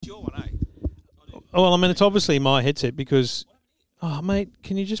Well, I mean, it's obviously my headset because, mate,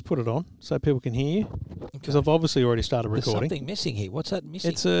 can you just put it on so people can hear you? Because I've obviously already started recording. There's something missing here. What's that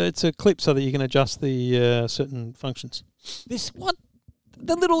missing? It's a clip so that you can adjust the certain functions. This what?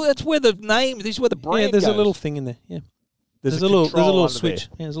 The little. That's where the name. This is where the brand. Yeah, there's goes. a little thing in there. Yeah, There's a little control under switch.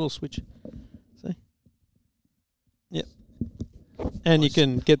 there. Yeah, there's a little switch. See? Yep. And you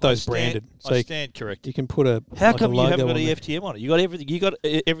can get those branded. So I stand corrected. you can put a. How like come a you logo haven't got on there. EFTM on it? You got everything. You got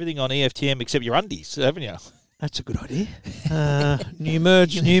everything on EFTM except your undies, haven't you? That's a good idea. New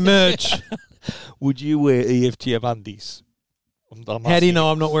merch. Would you wear EFTM undies? How do you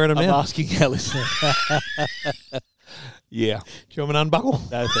know I'm not wearing them I'm now? asking our listener. Yeah. Do you want me to unbuckle?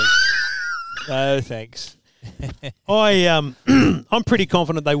 No thanks. No thanks. I'm pretty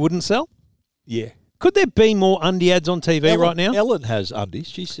confident they wouldn't sell. Yeah. Could there be more undie ads on TV right now? Ellen has undies.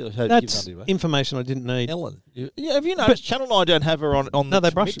 She still has That's undies away. information I didn't need. Ellen. Yeah, have you noticed Channel 9 don't have her on No, they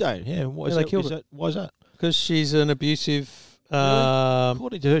brushed midday? Yeah, why is they that? killed Is it. that? Why is that? Because she's an abusive...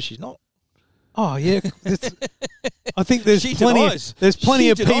 According to her, she's not. Oh, yeah. I think there's She plenty denies. of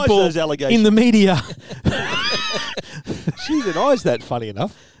She denies people those allegations. in the media. She denies that, funny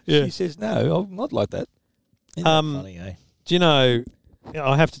enough. Yeah. She says, no, I'm not like that. Isn't that funny, eh? Do you know...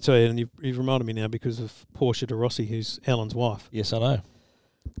 I have to tell you, and you've reminded me now because of Portia de Rossi, who's Ellen's wife. Yes, I know.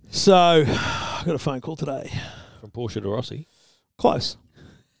 So, I got a phone call today. From Portia de Rossi. Close.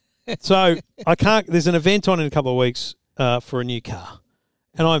 So, I can't... There's an event on in a couple of weeks for a new car.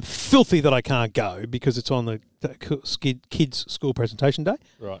 And I'm filthy that I can't go because it's on the kids' school presentation day.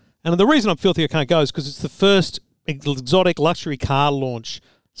 Right. And the reason I'm filthy I can't go is because it's the first exotic luxury car launch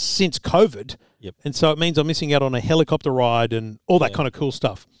since COVID. Yep. And so it means I'm missing out on a helicopter ride and all that kind of cool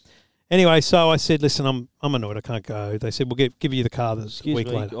stuff. Anyway, so I said, listen, I'm annoyed I can't go. They said, we'll give you the car this week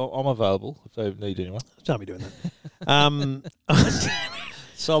later. I'm available if they need anyone. Don't be doing that.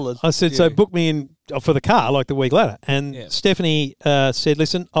 Solid. I said, so book me in for the car like the week later. And Stephanie said,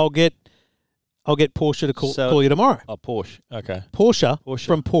 listen, I'll get Portia to call you tomorrow. Oh, Porsche. Okay. Portia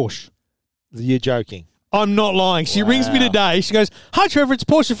from Porsche. You're joking. I'm not lying. She rings me today. She goes, hi, Trevor, it's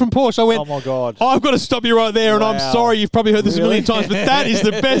Portia from Porsche. I went, oh, my God. I've got to stop you right there, and I'm sorry. You've probably heard this a million times, but that is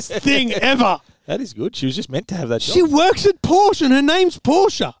the best thing ever. That is good. She was just meant to have that job. She works at Porsche, and her name's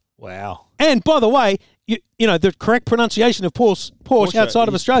Portia. Wow. And, by the way, you know the correct pronunciation of Porsche outside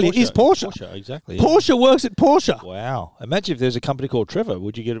of Australia is Porsche. Porsche, exactly. Yeah. Porsche works at Porsche. Wow. Imagine if there's a company called Trevor.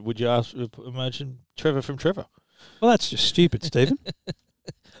 Would you imagine Trevor from Trevor? Well, that's just stupid, Stephen.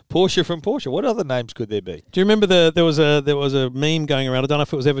 Porsche from Porsche. What other names could there be? Do you remember there was a meme going around? I don't know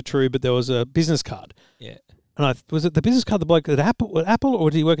if it was ever true, but there was a business card. Yeah. And was it the business card the bloke at Apple, or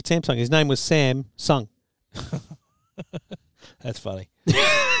did he work at Samsung? His name was Sam Sung. That's funny.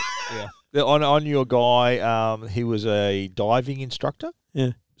 Yeah. I knew a guy. He was a diving instructor. Yeah.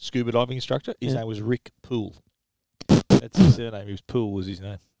 Scuba diving instructor. His name was Rick Poole. That's his surname. Poole was his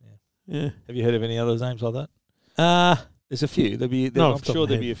name. Yeah. Have you heard of any other names like that? There's a few. I'm sure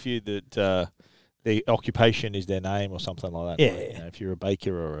there'll be a few that their occupation is their name or something like that. Yeah. Like, if you're a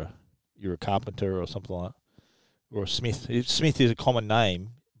baker or you're a carpenter or something like that, or a smith. Smith is a common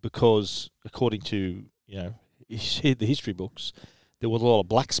name because, according to the history books, there was a lot of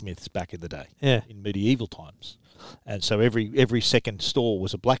blacksmiths back in the day. Yeah. In medieval times, and so every second store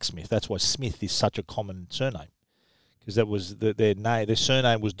was a blacksmith. That's why Smith is such a common surname, because that was their name. Their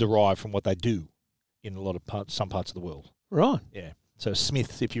surname was derived from what they do in a lot of some parts of the world. Right. Yeah. So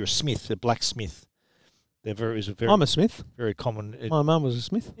Smith, if you're a smith, a blacksmith, I'm a Smith. very common. My mum was a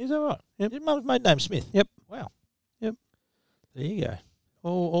Smith. Is that right? Yep. Your mum's maiden name Smith. Yep. Wow. Yep. There you go.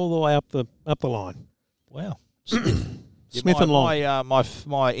 All the way up the line. Wow. Smith. Smith and Long.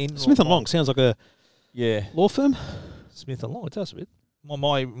 My in Smith and Long sounds like a law firm. Smith and Long. It does a bit.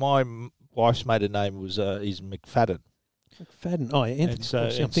 My wife's maiden name was is McFadden. McFadden. Oh, yeah, Anthony. So,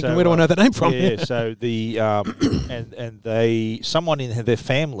 I'm thinking, where do I know that name from? Yeah. So the someone in their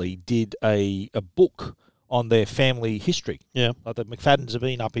family did a book on their family history. Yeah. Like the McFaddens have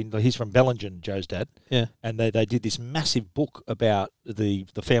been up in. He's from Bellingen, Joe's dad. Yeah. And they did this massive book about the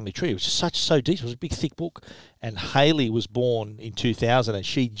family tree. It was so detailed. It was a big, thick book. And Hayley was born in 2000, and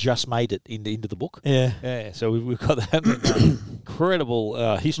she just made it into the book. Yeah. Yeah. So we've got that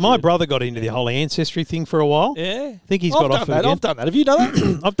incredible history. My brother got into the whole ancestry thing for a while. Yeah. I think he's got off it again. I've done that. Have you done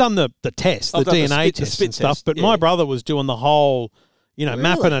that? I've done the test, the DNA test and stuff. But my brother was doing the whole,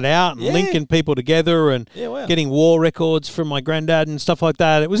 mapping it out and linking people together and getting war records from my granddad and stuff like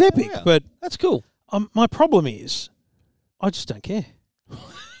that. It was epic. Wow. But that's cool. My problem is, I just don't care.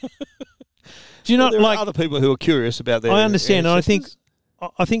 Do you know, there are other people who are curious about their I understand, ancestors.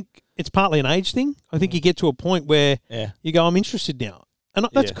 and I think it's partly an age thing. I think you get to a point where you go, I'm interested now. And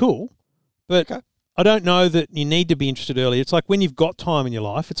that's cool. But I don't know that you need to be interested early. It's like when you've got time in your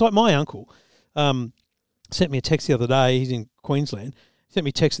life. It's like my uncle sent me a text the other day. He's in Queensland. He sent me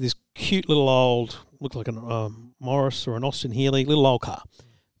a text of this cute little old, looked like a Morris or an Austin Healey, little old car,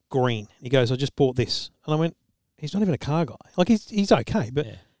 green. He goes, I just bought this. And I went, he's not even a car guy. Like, he's okay, but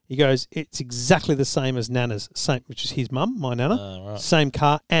he goes, it's exactly the same as Nana's, which is his mum, my Nana, right. Same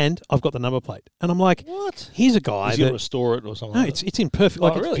car, and I've got the number plate. And I'm like, what? He's a guy. Is he restore it or something? No, like it's in perfect.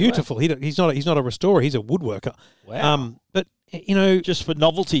 Like, it's beautiful. Wow. He's not a restorer. He's a woodworker. Wow. But you know, just for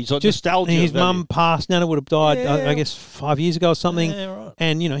novelty, so just nostalgia. His mum passed. Nana would have died, I guess, 5 years ago or something. Yeah, right.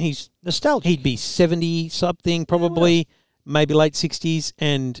 And you know, he's nostalgic. He'd be 70 something, probably, maybe late 60s,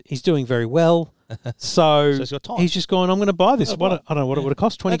 and he's doing very well. So he's just going, I'm going to buy this. I don't know what it would have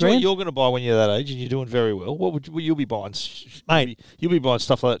cost, 20 grand. What you're going to buy when you're that age and you're doing very well. What you'll be buying? Mate, you'll be buying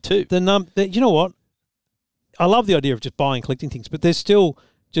stuff like that too. You know what? I love the idea of just buying, collecting things, but there's still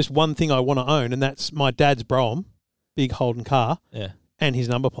just one thing I want to own, and that's my dad's Brougham, big Holden car, and his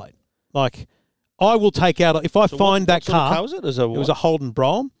number plate. Like, I will take out, if I find that car. What car was it? It was a Holden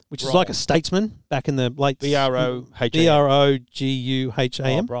Brougham, which is like a Statesman back in the late... B-R-O-H-A-M.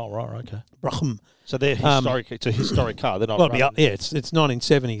 B-R-O-G-U-H-A-M. Oh, right, okay. Brougham. So they're historic. It's a historic car. They're not. It's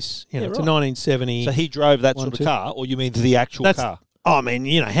 1970s. You know, it's a 1970. So he drove that sort of car, or you mean the actual car? I mean,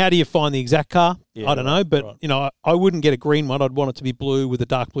 you know, how do you find the exact car? I don't know, but you know, I wouldn't get a green one. I'd want it to be blue with a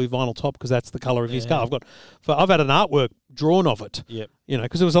dark blue vinyl top because that's the color of his car. I've had an artwork drawn of it. Yep. You know,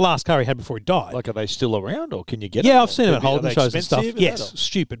 because it was the last car he had before he died. Like, are they still around, or can you get them? Yeah, I've seen them at Holden shows and stuff. Yes,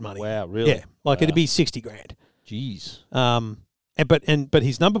 stupid money. Wow, really? Yeah, like it'd be 60 grand. Jeez. But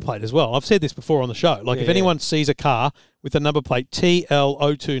his number plate as well. I've said this before on the show. Like, if anyone sees a car with a number plate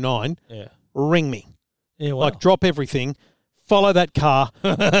TL029, ring me. Yeah, wow. Like, drop everything, follow that car,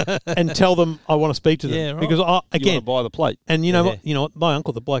 and tell them I want to speak to them. Yeah, right. Because you want to buy the plate. And you know what? You know what? My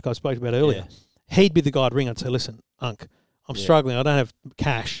uncle, the bloke I spoke about earlier, he'd be the guy I'd ring and say, "Listen, Unc, I'm struggling. I don't have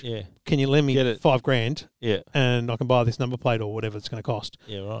cash. Yeah. Can you lend me $5,000? Yeah. And I can buy this number plate or whatever it's going to cost."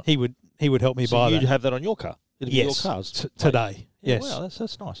 Yeah, right. He would help me buy that. You'd have that on your car. It'd be your car's today. Yeah, yes. Wow,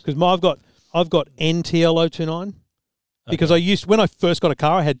 that's nice. Because I've got NTL029 because I when I first got a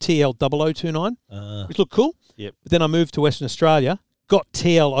car, I had TL0029, which looked cool. Yep. But then I moved to Western Australia, got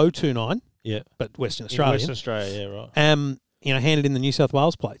TL029. Yeah. But Western Australia. Western Australia, yeah, right. You know, handed in the New South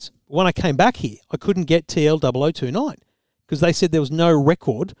Wales plates. When I came back here, I couldn't get TL0029 because they said there was no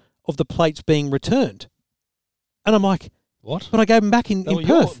record of the plates being returned. And I'm like, what? But I gave them back in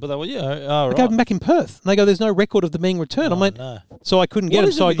Perth. I gave them back in Perth. And they go, there's no record of them being returned. I'm like, no. So I couldn't get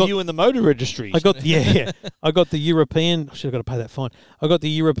them. So I got you in the motor registry. I got I got the European. I should have got to pay that fine. I got the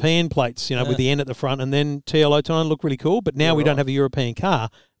European plates, you know, with the N at the front, and then TL029 looked really cool. But now we don't have a European car.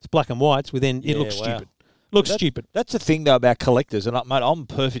 It's black and whites. It looks stupid. Stupid. That's the thing though about collectors, and mate, I'm a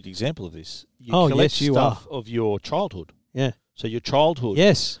perfect example of this. You collect stuff of your childhood. Yeah. So your childhood.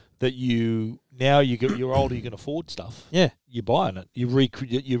 Yes. That you're older, you can afford stuff. Yeah. You're buying it.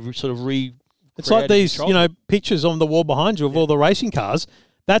 It's like these, you know, pictures on the wall behind you of all the racing cars.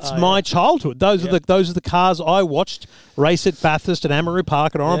 That's my childhood. Those are the cars I watched race at Bathurst and Amaru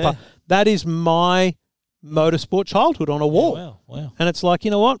Park and Oran Park. That is my motorsport childhood on a wall. Yeah, wow. And it's like,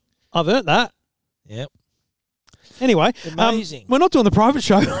 you know what? I've earned that. Yep. Anyway, amazing. We're not doing the private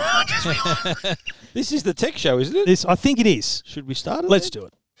show. This is the tech show, isn't it? I think it is. Should we start it? Let's do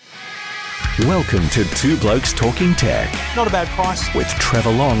it. Welcome to Two Blokes Talking Tech. Not a bad price. With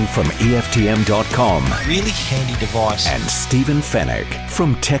Trevor Long from EFTM.com. Really handy device. And Stephen Fennick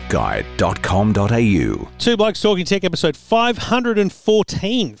from techguide.com.au. Two Blokes Talking Tech, episode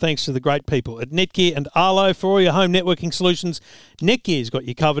 514. Thanks to the great people at Netgear and Arlo for all your home networking solutions. Netgear's got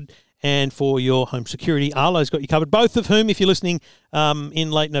you covered. And for your home security, Arlo's got you covered. Both of whom, if you're listening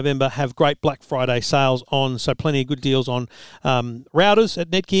in late November, have great Black Friday sales on. So plenty of good deals on routers at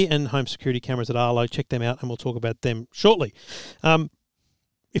Netgear and home security cameras at Arlo. Check them out and we'll talk about them shortly.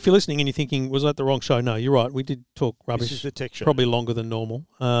 If you're listening and you're thinking, was that the wrong show? No, you're right. We did talk rubbish. This is the tech show. Probably longer than normal.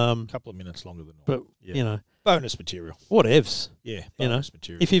 A couple of minutes longer than normal. But, you know. Bonus material. Whatevs. Yeah, bonus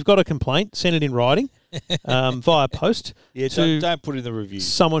material. If you've got a complaint, send it in writing via post. Yeah, don't put in the review.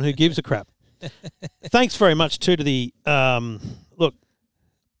 Someone who gives a crap. Thanks very much to the look.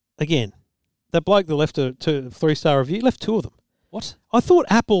 Again, that bloke that left a 3-star review left 2 of them. What? I thought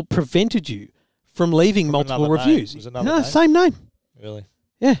Apple prevented you from leaving multiple reviews. Same name. Really?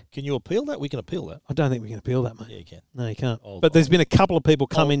 Yeah. Can you appeal that? We can appeal that. I don't think we can appeal that, mate. Yeah, you can. No, you can't. But there's been a couple of people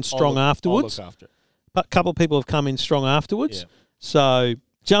come in strong afterwards. I'll look after it. But a couple of people have come in strong afterwards. Yeah. So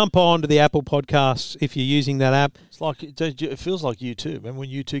jump on to the Apple Podcasts if you're using that app. It's like it feels like U2. Remember when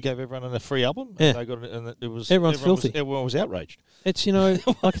U2 gave everyone a free album? Yeah. And they got it, and it was everyone's filthy. Everyone was outraged. It's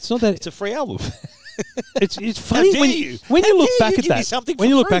like it's not that it's a free album. It's funny when you look back at that. When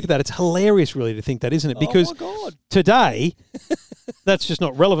you look back at that, it's hilarious, really, to think that, isn't it? Because today, that's just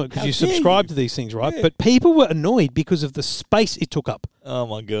not relevant because you subscribe to these things, right? Yeah. But people were annoyed because of the space it took up. Oh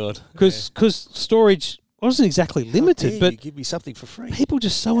my God! Because storage wasn't exactly limited, but you give me something for free. People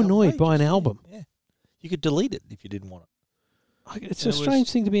just so annoyed by an album. Yeah, you could delete it if you didn't want it. It's a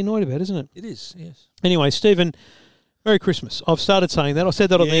strange thing to be annoyed about, isn't it? It is. Yes. Anyway, Stephen. Merry Christmas. I've started saying that. I said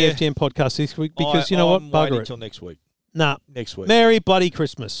that on the EFTM podcast this week because, you know what? Bugger it. Until next week. Nah. Next week. Merry bloody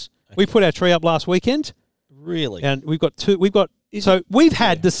Christmas. Okay. We put our tree up last weekend. Really? And we've got two. We've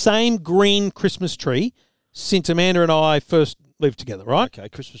had the same green Christmas tree since Amanda and I first lived together, right? Okay.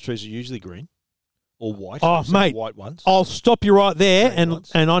 Christmas trees are usually green or white. Oh, mate. White ones. I'll stop you right there and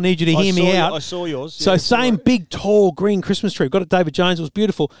I need you to hear me out. I saw yours. So same big, tall, green Christmas tree. Got it at David Jones. It was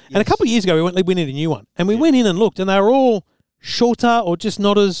beautiful. Yes. And a couple of years ago, we needed a new one. And we went in and looked and they were all shorter or just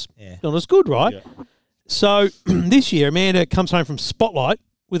not as good, right? Yeah. So this year, Amanda comes home from Spotlight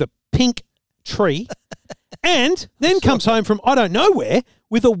with a pink tree and then comes home from I don't know where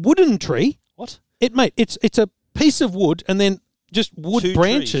with a wooden tree. What? It's a piece of wood and then just wood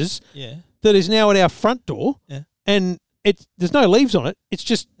branches that is now at our front door and there's no leaves on it. It's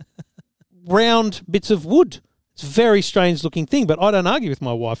just round bits of wood. It's a very strange looking thing, but I don't argue with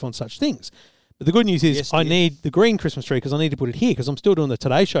my wife on such things. But the good news is I need the green Christmas tree because I need to put it here because I'm still doing the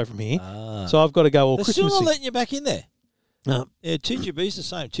Today Show from here. So I've got to go all Christmassy. They're still not letting you back in there. No. Yeah, 2GB's the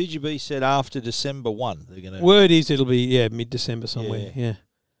same. 2GB said after December 1 they're going to... Word is it'll be, mid-December somewhere, yeah.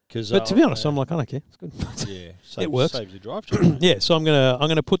 But to be honest, I'm like, I don't care. It's good. Yeah. It works. Saves the drive time. Yeah, so I'm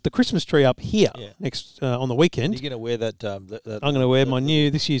gonna put the Christmas tree up here next on the weekend. You're going to wear that... I'm going to wear my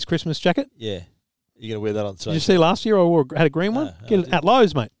this year's Christmas jacket. Yeah. You're going to wear that on Sunday. Did you see last year I had a green one? Get it at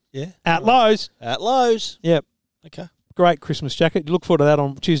Lowe's, mate. Yeah. At Lowe's. At Lowe's. Yep. Okay. Great Christmas jacket. Look forward to that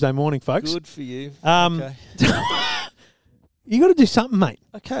on Tuesday morning, folks. Good for you. Okay. You got to do something, mate.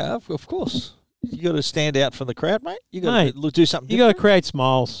 Okay, of course. You got to stand out from the crowd, mate. You got to do something different. You got to create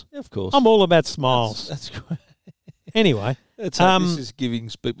smiles. Yeah, of course. I'm all about smiles. That's great. Anyway. This is giving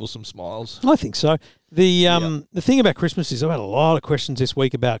people some smiles. I think so. The thing about Christmas is I've had a lot of questions this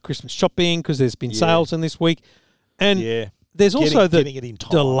week about Christmas shopping because there's been sales in this week. And there's also the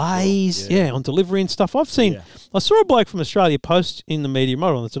delays on delivery and stuff. I saw a bloke from Australia post in the media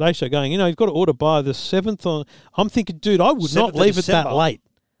model on the Today Show going, you've got to order by the 7th. I'm thinking, dude, I would not leave it that late.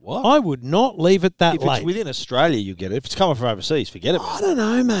 What? I would not leave it that late. If it's within Australia, you get it. If it's coming from overseas, forget it. I don't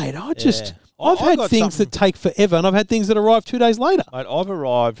know, mate. I've had things that take forever, and I've had things that arrive 2 days later. Mate, I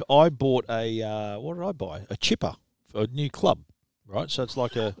bought what did I buy? A chipper for a new club. Right, so it's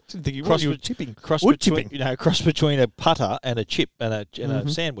like a cross between a putter and a chip and a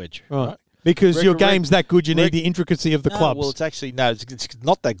sand wedge. Right. Because your game's that good, you need the intricacy of the clubs. Well, it's actually it's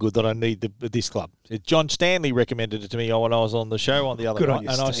not that good that I need this club. John Stanley recommended it to me when I was on the show on the other night,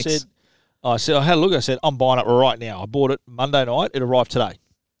 and I said, I had a look. I said, I'm buying it right now. I bought it Monday night. It arrived today,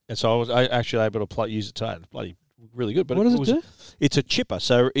 and so I was actually able to use it today. It's bloody really good. But what does it do? It's a chipper,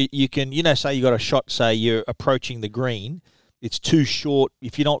 so you can say you got a shot. Say you're approaching the green. It's too short.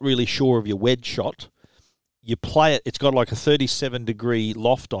 If you're not really sure of your wedge shot, you play it. It's got like a 37-degree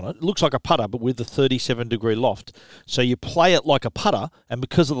loft on it. It looks like a putter, but with the 37-degree loft. So you play it like a putter, and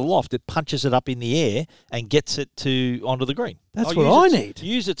because of the loft, it punches it up in the air and gets it onto the green. That's what I need.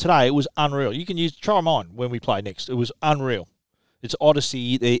 Use it today. It was unreal. You can try mine when we play next. It was unreal. It's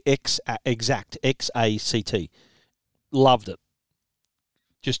Odyssey, the Exact, X-A-C-T. Loved it.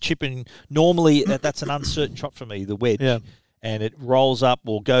 Just chipping. Normally, that's an uncertain shot for me, the wedge. Yeah. And it rolls up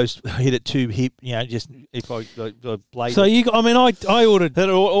or goes hit it too hip, just if I blade. So I ordered that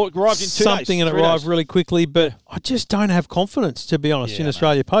arrived in 2 days, something and it arrived really quickly, but I just don't have confidence, to be honest, in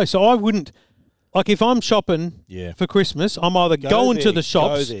Australia Post. So I wouldn't, if I'm shopping for Christmas, I'm either going to the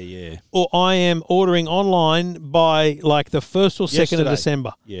shops or I am ordering online by the 1st or 2nd of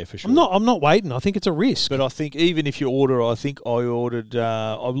December. Yeah, for sure. I'm not waiting. I think it's a risk. But I think even if you order, I ordered.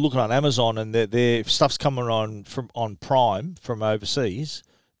 I'm looking on Amazon and their stuff's coming on Prime from overseas.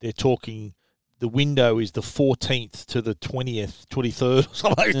 They're talking. The window is the 14th to the 20th, 23rd or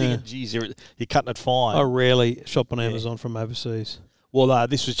something. Yeah. Thinking, geez, you're cutting it fine. I rarely shop on Amazon from overseas. Well,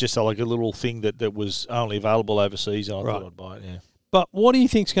 this was just like a little thing that was only available overseas, and I thought I'd buy it, But what do you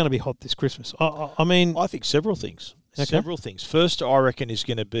think's going to be hot this Christmas? I think several things. Okay. Several things. First, I reckon is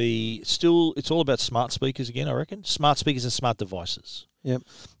going to be it's all about smart speakers again, I reckon. Smart speakers and smart devices. Yep.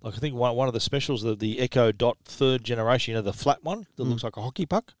 I think one of the specials, the Echo Dot 3rd generation, the flat one that looks like a hockey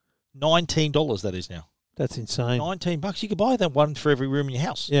puck, $19 that is now. That's insane. $19. You could buy that one for every room in your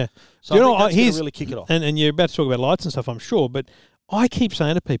house. Yeah. So I think that's going to really kick it off. And you're about to talk about lights and stuff, I'm sure, but I keep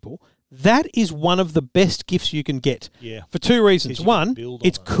saying to people, That is one of the best gifts you can get. Yeah. For two reasons. One,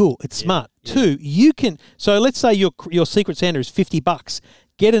 it's cool. It's smart. Yeah. Two, you can. So let's say your Secret Santa is $50.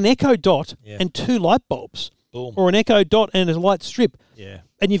 Get an Echo Dot and 2 light bulbs. Boom. Or an Echo Dot and a light strip. Yeah.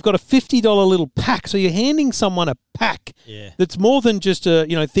 And you've got a $50 little pack. So you're handing someone a pack that's more than just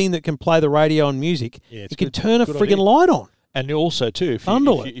a thing that can play the radio and music. Yeah, you can turn a friggin' light on. And also, too,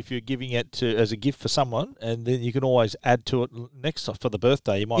 if you're giving it as a gift for someone, and then you can always add to it next for the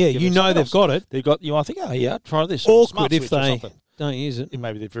birthday. You might they've got it. You might think, try this. Awkward if they don't use it.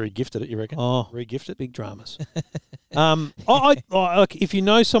 Maybe they're very gifted at, you reckon? Oh, re-gifted? Big dramas. Like if you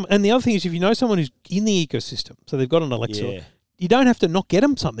know someone, and the other thing is if you know someone who's in the ecosystem, so they've got an Alexa, you don't have to not get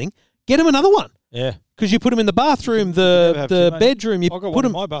them something. Get them another one. Yeah. Because you put them in the bathroom, the bedroom. I've got one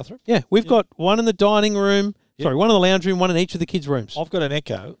in my bathroom. Yeah, we've got one in the dining room. Sorry, one in the lounge room, one in each of the kids' rooms. I've got an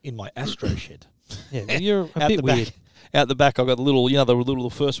Echo in my Astro shed. Yeah, well, you're a bit weird. Out the back, I've got the little, the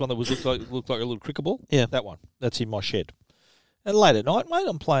first one that looked like a little cricket ball. Yeah. That one. That's in my shed. And late at night, mate,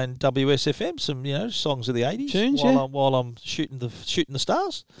 I'm playing WSFM, some songs of the 80s. Tunes, while I'm shooting the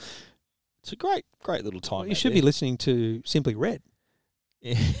stars. It's a great little time. Well, you should be listening to Simply Red.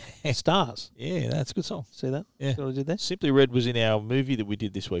 Yeah. Stars. Yeah, that's a good song. See that? Yeah. See what I did there? Simply Red was in our movie that we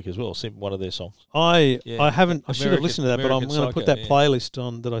did this week as well. One of their songs. I haven't. I should have listened to that, but I'm going to put that playlist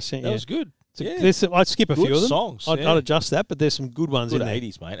on that I sent you. That was good. I'd skip a few of them. Songs. I'd adjust that, but there's some good ones in there.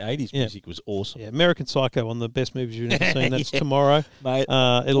 80s, mate. 80s music was awesome. Yeah, American Psycho, one of the best movies you've ever seen. That's tomorrow. Mate,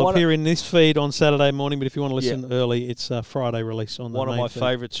 it'll appear in this feed on Saturday morning, but if you want to listen early, it's Friday release on the one of my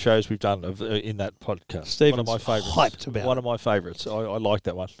favourite shows we've done in that podcast. Stephen's one of my favourites. Hyped about one of my favourites. I like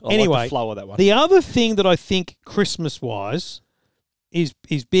that one. I anyway, like the flow of that one. The other thing that I think Christmas-wise is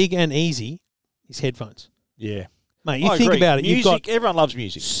big and easy is headphones. Yeah. Mate, you think about it. Music, everyone loves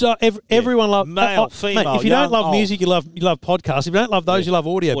music. So everyone loves male, female. Mate, if you don't love music, you love podcasts. If you don't love those, you love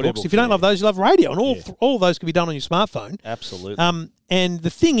audiobooks. If you don't love those, you love radio. And all those can be done on your smartphone. Absolutely. And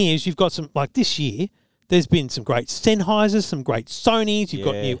the thing is, you've got some like this year. There's been some great Sennheisers, some great Sonys. You've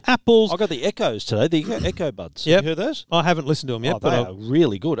got new Apples. I got the Echoes today. The Echo Buds. Yep. You heard those? I haven't listened to them yet, but they are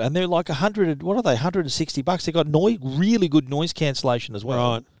really good, and they're like $100. What are they? $160. They got really good noise cancellation as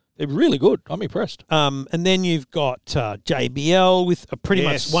well. Right. They're really good. I'm impressed. And then you've got JBL with pretty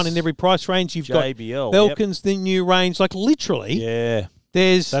much one in every price range. You've JBL, got Belkin's the new range. Like literally,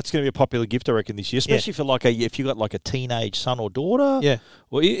 that's going to be a popular gift, I reckon, this year, especially for if you got like a teenage son or daughter,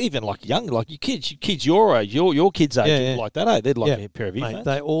 or even like young, like your kids your age, your kids' age, like that. They'd like a pair of earphones. Mate,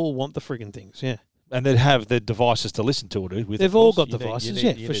 they all want the friggin' things, And they'd have the devices to listen to it with. They've all got devices,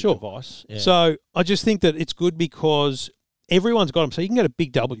 for sure. Device. Yeah. So I just think that it's good because everyone's got them. So you can get a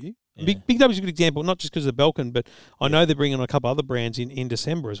Big W. Yeah. Big W is a good example, not just because of the Belkin, but I know they're bringing on a couple other brands in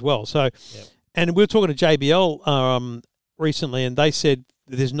December as well. So, and we were talking to JBL recently, and they said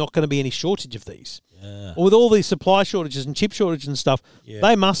there's not going to be any shortage of these. Yeah. With all these supply shortages and chip shortages and stuff,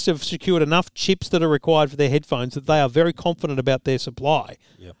 they must have secured enough chips that are required for their headphones that they are very confident about their supply.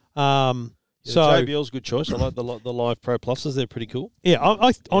 Yep. So JBL's a good choice. I like the Live Pro Pluses. They're pretty cool. Yeah,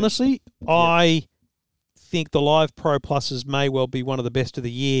 honestly, I think the Live Pro Pluses may well be one of the best of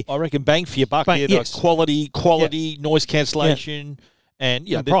the year. I reckon bang for your buck. Quality, noise cancellation, and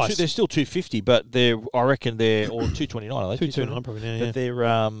price. They're still $250, but I reckon they're or $229. $229 probably now. But they're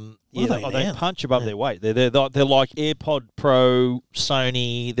they punch above their weight. They're like AirPod Pro,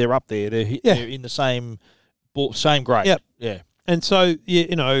 Sony. They're up there. They're in the same grade. Yep. Yeah. And so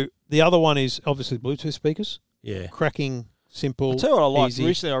the other one is obviously Bluetooth speakers. Yeah. Cracking. Simple. I'll tell you what I like. Easy.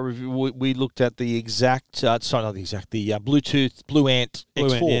 Recently, we looked at the Bluetooth Blue Ant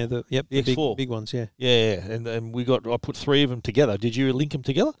X4. The X4. big ones, yeah. Yeah, and I put 3 of them together. Did you link them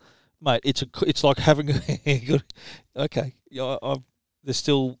together, mate? It's like having okay. They're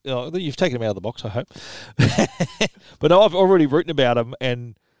still you've taken them out of the box, I hope. But I've already written about them,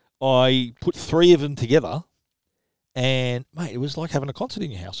 and I put 3 of them together, and mate, it was like having a concert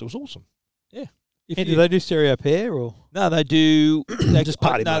in your house. It was awesome. Yeah. Do they do stereo pair or no? They do just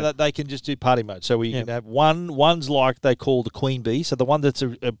party mode. No, they can just do party mode. So we can have one's like they call the Queen Bee. So the one that's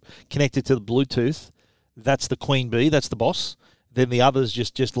connected to the Bluetooth, that's the Queen Bee. That's the boss. Then the others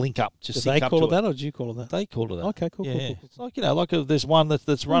just link up. Do they call it that, or do you call it that? They call it that. Okay, cool. It's like there's one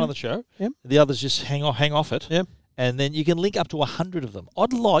that's running the show. Yep. The others just hang off it. Yep. And then you can link up to 100 of them.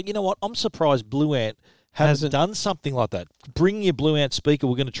 You know what? I'm surprised Blue Ant hasn't done something like that. Bring your Blue Ant speaker.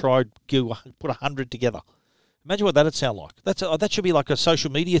 We're going to try put 100 together. Imagine what that'd sound like. That should be like a social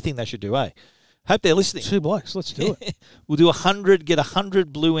media thing they should do, eh? Hope they're listening. Two blokes. Let's do it. We'll do 100. Get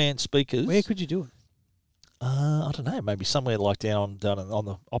 100 Blue Ant speakers. Where could you do it? I don't know. Maybe somewhere like down on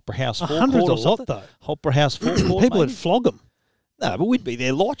the Opera House forecourt. 100's a lot, though. Opera House forecourt. People would flog them. No, but we'd be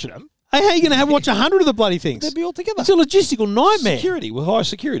there watching them. Hey, how are you going to watch 100 of the bloody things? They'll be all together. It's a logistical nightmare. Security, with high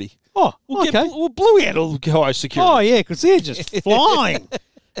security. Oh, okay. Blue Ant will high security. Oh, yeah, because they're just flying.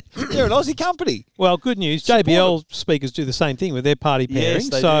 They're an Aussie company. Well, good news. JBL speakers do the same thing with their party pairing. Yes,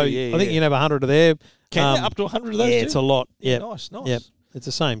 they so do. Yeah, I think you can have 100 of their. Can you up to 100 of those? Yeah, too? it's a lot. Yeah, nice. Yep. It's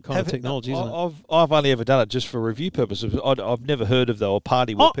the same kind of technology, isn't it? I've only ever done it just for review purposes. I've never heard of a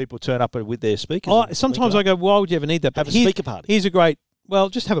party where people turn up with their speakers. Sometimes I go, why would you ever need that? Have a speaker party. Here's a great,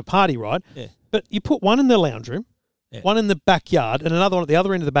 just have a party, right? Yeah. But you put one in the lounge room, one in the backyard, and another one at the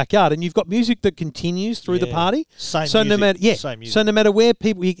other end of the backyard, and you've got music that continues through the party. Same music. So no matter where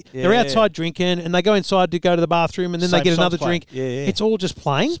people, they're outside drinking, and they go inside to go to the bathroom, and then they get another drink. Yeah. It's all just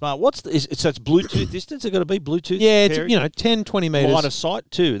playing. Smart. So it's Bluetooth distance? It's got to be Bluetooth? Yeah, it's 10, 20 metres. Line of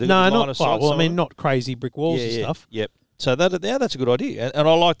sight too? Not crazy brick walls and stuff. Yep. So that's a good idea, and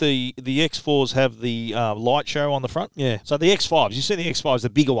I like the X4s have the light show on the front. Yeah. So the X5s, you see the X5s, the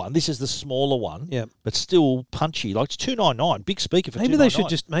bigger one. This is the smaller one. Yeah. But still punchy. Like it's $299, big speaker for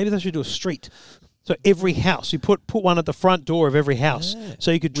 $299. Maybe they should do a street. So every house, you put one at the front door of every house, so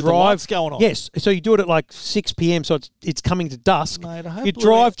you could drive. With the lights going on. Yes, so you do it at like 6 p.m. So it's coming to dusk. Mate, I hope you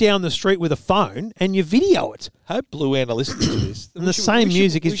drive down the street with a phone and you video it. I hope Blue Ant are listening to this. And the same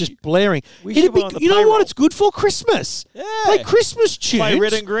music is just blaring. You know what? It's good for Christmas. Yeah. Play Christmas tunes. Play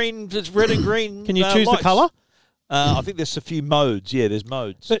red and green. It's red and green. Can you choose the colour? I think there's a few modes. Yeah, there's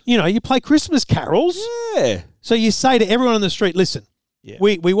modes. But you play Christmas carols. Yeah. So you say to everyone on the street, listen,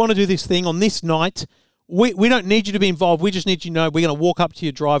 we want to do this thing on this night. We don't need you to be involved. We just need you to know we're going to walk up to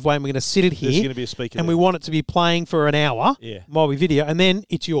your driveway and we're going to sit it here. There's going to be a speaker and we want it to be playing for an hour while we video, and then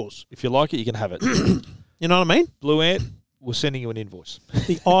it's yours. If you like it, you can have it. You know what I mean? Blue Ant, we're sending you an invoice.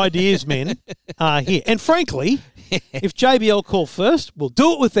 The ideas men are here. And frankly, if JBL call first, we'll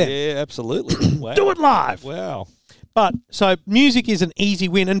do it with them. Yeah, absolutely. Wow. Do it live. Wow. But so music is an easy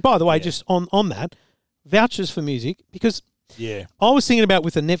win. And by the way, just on that, vouchers for music, because I was thinking about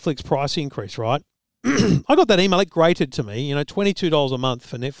with the Netflix price increase, right? I got that email. It grated to me. $22 a month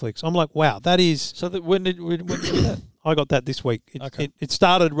for Netflix. I'm like, wow, that is. So when did you get that? I got that this week. It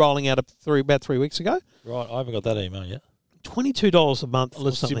started rolling out about 3 weeks ago. Right, I haven't got that email yet. $22 a month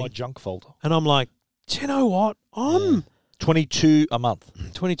for something. In my junk folder. And I'm like, do you know what? I'm $22 a month.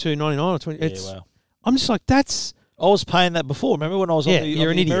 $22.99 or 20. Wow. I'm just like, that's. I was paying that before. Remember when I was on the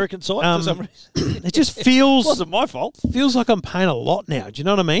American side? For some reason? It just feels... It wasn't my fault. Feels like I'm paying a lot now. Do you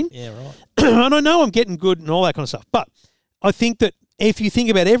know what I mean? Yeah, right. And I know I'm getting good and all that kind of stuff. But I think that if you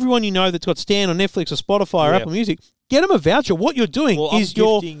think about everyone you know that's got Stan on Netflix or Spotify or Apple Music, get them a voucher. What you're doing is I'm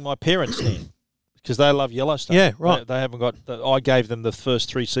gifting my parents Stan because they love Yellowstone. Yeah, right. They haven't got... I gave them the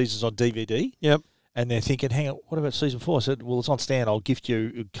first 3 seasons on DVD. Yep. And they're thinking, hang on, what about season 4? I said, well, it's on Stan. I'll gift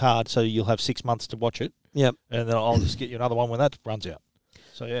you a card so you'll have 6 months to watch it. Yep. And then I'll just get you another one when that runs out.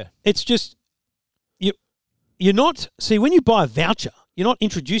 So, yeah. It's just, you're not, see, when you buy a voucher, you're not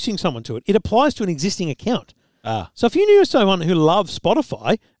introducing someone to it. It applies to an existing account. So if you knew someone who loves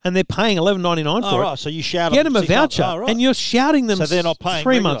Spotify and they're paying $11.99 for it, so you shout get them a voucher and you're shouting them. So they're not paying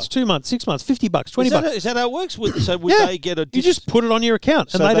 3 months, 2 months, 6 months, $50, $20. Is that how it works? So would they get a? You just put it on your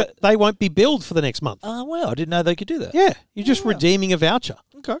account and they won't be billed for the next month. Oh, well, I didn't know they could do that. Yeah, you're just redeeming a voucher.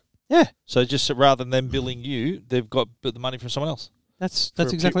 Okay. Yeah. So just rather than them billing you, they've got the money from someone else. That's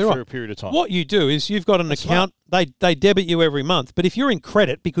exactly right. For a period of time. What you do is you've got an account. They debit you every month, but if you're in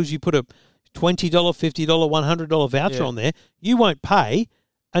credit because you put a $20, $50, $100 voucher on there, you won't pay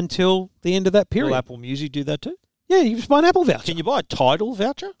until the end of that period. Will Apple Music do that too? Yeah, you just buy an Apple voucher. Can you buy a Tidal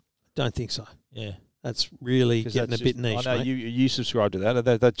voucher? Don't think so. Yeah. That's really getting a bit niche. I know you subscribe to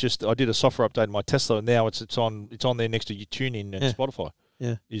that. That just I did a software update in my Tesla, and now it's on there next to your TuneIn and Spotify.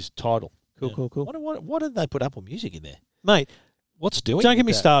 Yeah, is Tidal. Cool. Why did they put Apple Music in there, mate? What's doing? Don't get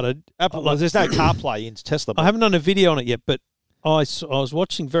me started. Apple, there's no CarPlay in Tesla. I haven't done a video on it yet, but I was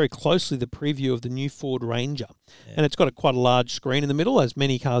watching very closely the preview of the new Ford Ranger, and it's got quite a large screen in the middle, as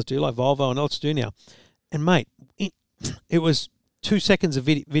many cars do, like Volvo and else do now. And mate, it was 2 seconds of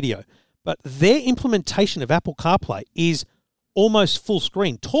video, but their implementation of Apple CarPlay is almost full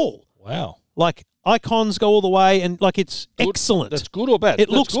screen, tall. Wow! Like icons go all the way, and like it's excellent. That's good or bad? It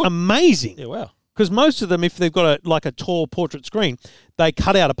looks amazing. Yeah, wow. Because most of them, if they've got a tall portrait screen, they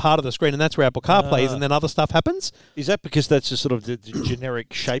cut out a part of the screen, and that's where Apple CarPlay is, and then other stuff happens. Is that because that's just sort of the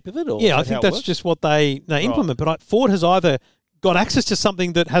generic shape of it? Or yeah, I think that's just what they implement. But Ford has either got access to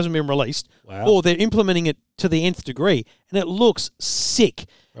something that hasn't been released, or they're implementing it to the nth degree, and it looks sick.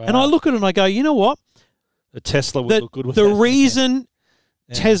 Right. And I look at it and I go, you know what? The Tesla would look good with that. The reason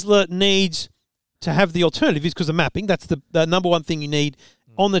Tesla needs to have the alternative is because of mapping. That's the number one thing you need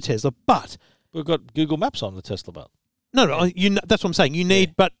on the Tesla. But we've got Google Maps on the Tesla, but no, that's what I'm saying. You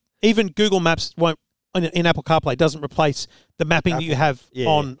need, but even Google Maps won't in Apple CarPlay doesn't replace the mapping that you have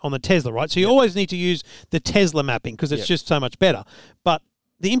on the Tesla, right? So you always need to use the Tesla mapping because it's just so much better. But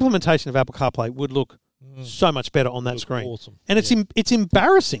the implementation of Apple CarPlay would look so much better on that screen. Awesome. And it's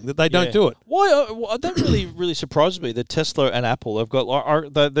embarrassing that they don't do it. Why? That really surprises me that Tesla and Apple have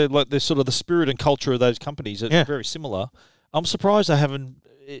got they're sort of the spirit and culture of those companies are very similar. I'm surprised they haven't.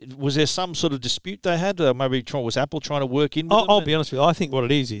 Was there some sort of dispute they had? Maybe was Apple trying to work in? I'll be honest with you. I think what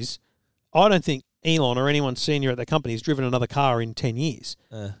it is I don't think Elon or anyone senior at the company has driven another car in 10 years,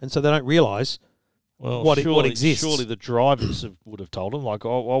 and so they don't realise what exists. Surely the drivers would have told them. Like,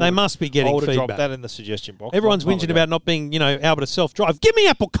 they must be getting feedback. Dropped that in the suggestion box. Everyone's whinging about not being, able to self-drive. Give me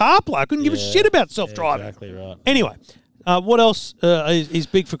Apple CarPlay. I couldn't give a shit about self-driving. Exactly right. Anyway, what else is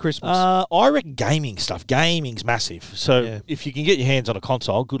big for Christmas? I reckon gaming stuff. Gaming's massive. So if you can get your hands on a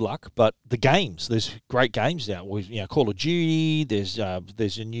console, good luck. But the games, there's great games now. Call of Duty. There's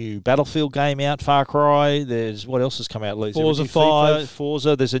a new Battlefield game out, Far Cry. There's what else has come out? Forza 5.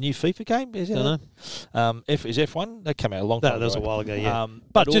 Forza. There's a new FIFA game. Is there? Is F1 that came out a long time ago? That was a while ago. Yeah.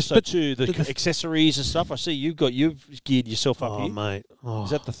 But the accessories and stuff. I see you've geared yourself up here. Oh mate, is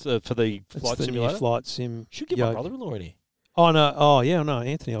that for the flight simulator? New flight sim. Should get my brother-in-law in here. Oh no! Oh yeah, no,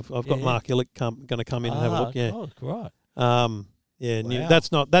 Anthony. I've got Mark Illick going to come in and have a look. Yeah. Oh, right. Wow.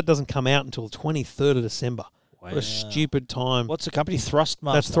 That doesn't come out until 23rd of December. Wow. What a stupid time. What's the company?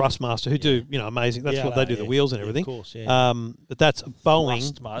 Thrustmaster. That's Thrustmaster, who do amazing. That's what they do, the wheels and everything. Of course, yeah. But that's a Boeing.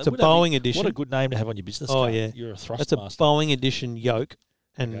 It's a Boeing edition. What a good name to have on your business card. Oh yeah, you're a Thrustmaster. That's a Boeing edition yoke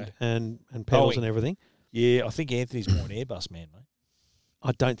and pedals and everything. Yeah, I think Anthony's more an Airbus man, mate.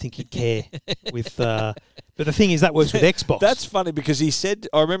 I don't think he'd care with. But the thing is, that works with Xbox. That's funny because he said,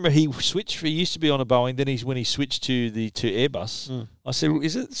 I remember he switched. He used to be on a Boeing. Then when he switched to Airbus, I said, well,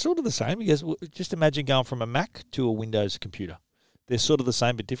 "Is it sort of the same?" He goes, well, "Just imagine going from a Mac to a Windows computer. They're sort of the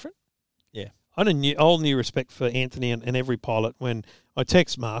same but different." Yeah, I had all new respect for Anthony and every pilot. When I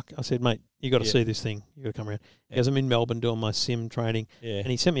text Mark, I said, "Mate, you got to see this thing. You got to come around." He goes, "I'm in Melbourne doing my sim training," and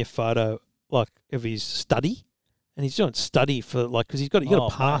he sent me a photo of his study. And he's doing study for because you got to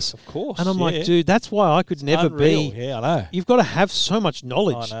pass, mate, of course. And I'm like, dude, that's why I could never be. Yeah, I know. You've got to have so much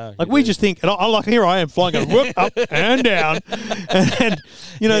knowledge. I know. Like we just think, and I here I am flying, going whoop, up and down, and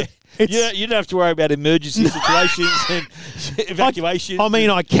you don't have to worry about emergency situations and evacuations. I mean,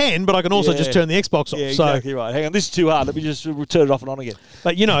 I can, but I can also just turn the Xbox off. Yeah, exactly right. Hang on, this is too hard. Let me just turn it off and on again.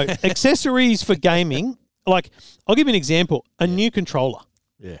 But accessories for gaming. Like I'll give you an example: a new controller.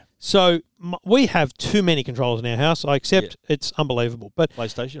 Yeah. So we have too many controllers in our house. I accept it's unbelievable, but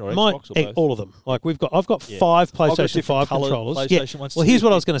PlayStation or Xbox or both? All of them. Like I've got 5 PlayStation 5 controllers. PlayStation ones well, here's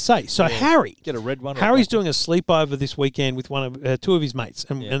what I was going to say. So Harry, get a red one. Harry's doing a sleepover this weekend with two of his mates,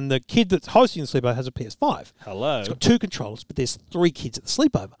 and the kid that's hosting the sleepover has a PS5. Hello. It's got 2 controllers, but there's 3 kids at the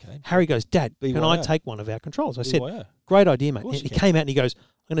sleepover. Okay. Harry goes, Dad, can I take one of our controllers? I said, great idea, mate. He came out and he goes,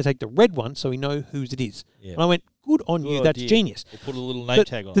 I'm going to take the red one so we know whose it is. Yeah. And I went, good on you. That's genius. We'll put a little name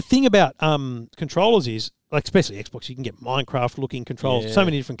tag on. The thing about controllers is, like especially Xbox, you can get Minecraft-looking controls, so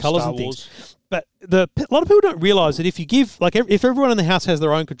many different colours and things. But a lot of people don't realise that if you give, if everyone in the house has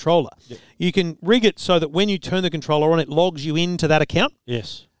their own controller, you can rig it so that when you turn the controller on, it logs you into that account.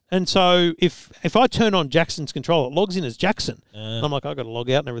 Yes. And so if I turn on Jackson's controller, it logs in as Jackson. And I'm like, I've got to log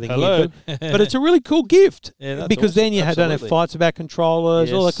out and everything. Hello. Here. But it's a really cool gift because then you don't have fights about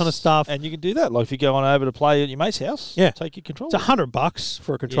controllers, all that kind of stuff. And you can do that. Like if you go on over to play at your mate's house, take your controller. It's $100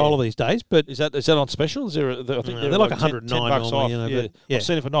 for a controller these days. But is that on special? Is there? I think they're like $109 normally. I've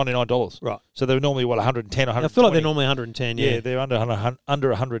seen it for $99. Right. So they're normally $110, $120. I feel like they're normally $110. Yeah, they're under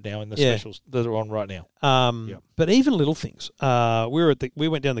 $100 now in the specials that are on right now. But even little things. We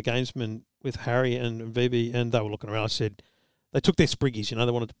went down the Gamesman with Harry and Vivi, and they were looking around. I said, they took their spriggies,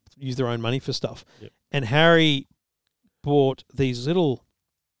 they wanted to use their own money for stuff. Yep. And Harry bought these little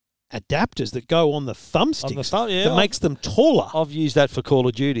adapters that go on the thumbsticks that makes them taller. I've used that for Call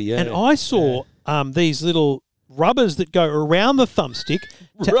of Duty, And I saw these little rubbers that go around the thumbstick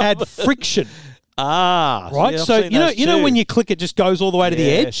to add friction. Right? So you know when you click, it just goes all the way to the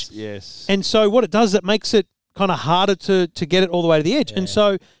edge? Yes. And so what it does, it makes it kind of harder to get it all the way to the edge. Yeah. And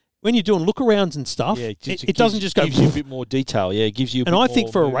so when you're doing look-arounds and stuff, it doesn't just go... It gives you a bit more detail, it gives you a bit more... And I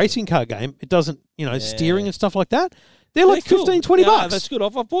think for a racing car game, it doesn't, steering and stuff like that, they're like cool. $15-20. Yeah, that's good.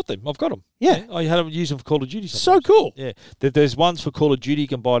 I've bought them. I've got them. Yeah. I had them used them for Call of Duty sometimes. So cool. Yeah. There's ones for Call of Duty you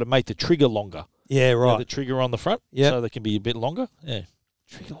can buy to make the trigger longer. Yeah, right. The trigger on the front, so they can be a bit longer. Yeah.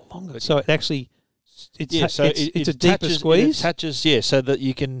 Trigger longer. So it actually... It's a deeper It squeeze? attaches, so that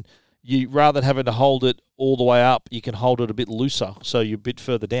you can... rather than having to hold it all the way up, you can hold it a bit looser, so you're a bit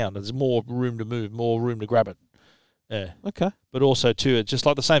further down. There's more room to move, more room to grab it. Yeah. Okay. But also, too, it's just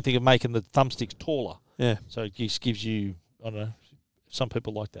like the same thing of making the thumbsticks taller. Yeah. So it just gives you, I don't know, some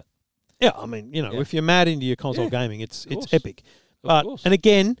people like that. Yeah, I mean, if you're mad into your console gaming, it's epic. And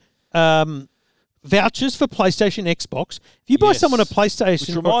again, vouchers for PlayStation, Xbox. If you buy someone a PlayStation...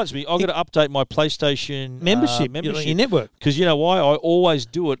 Which reminds me, I've got to update my PlayStation membership. Your network. Because you know why? I always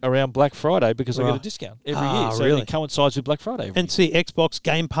do it around Black Friday because I get a discount every year. So it coincides with Black Friday. And see, Xbox,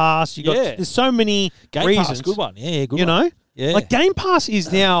 Game Pass, there's so many reasons. Pass, good one. Yeah, good one. You know? Yeah. Like Game Pass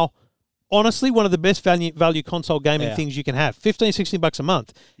is now... honestly, one of the best value console gaming things you can have. $15-16 a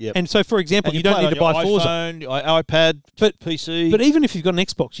month. Yep. And so, for example, you don't need to buy Forza. iPhone, iPad, PC. But even if you've got an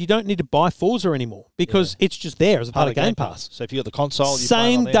Xbox, you don't need to buy Forza anymore because it's just there as a part of Game Pass. So if you got the console,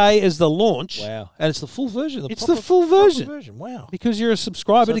 same day as the launch. Wow. And it's the full version. It's the full version. Wow. Because you're a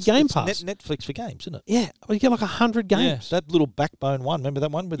subscriber to Game Pass. Netflix for games, isn't it? Yeah. Well, you get like 100 games. Yeah. That little backbone one. Remember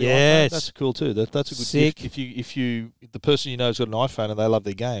that one with the iPhone? That's cool too. That's a good gift. If the person you know has got an iPhone and they love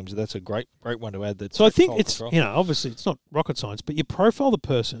their games, that's a great one to add. So I think it's, obviously it's not rocket science, but you profile the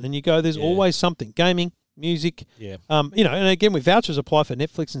person and you go, there's always something. Gaming, music. Yeah. And again, with vouchers apply for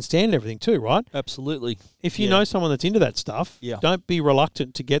Netflix and Stan and everything too, right? Absolutely. If you know someone that's into that stuff, don't be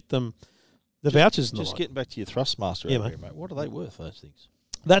reluctant to get them the vouchers. Just getting back to your Thrustmaster here, mate. What are they worth, those things?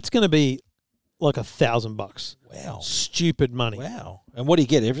 That's going to be like $1,000. Wow. Stupid money. Wow. And what do you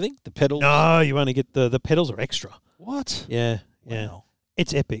get? Everything? The pedals? No, you only get the pedals are extra. What? Yeah. Wow. Yeah.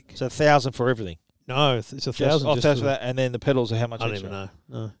 It's epic. So $1,000 for everything? No, it's $1,000. Just for that, and then the pedals are how much I don't extra? even know.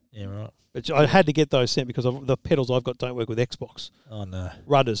 No. Yeah, right. But I had to get those sent because the pedals I've got don't work with Xbox. Oh, no.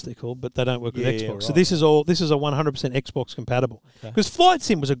 Rudders, they're called, but they don't work with Xbox. Yeah, right. So this is a 100% Xbox compatible. Because Flight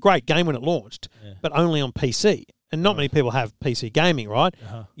Sim was a great game when it launched, but only on PC. And not many people have PC gaming, right?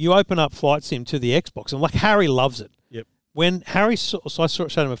 Uh-huh. You open up Flight Sim to the Xbox, and like Harry loves it. Yep. When Harry showed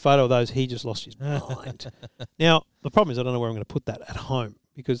him a photo of those, he just lost his mind. Now, the problem is I don't know where I'm going to put that at home.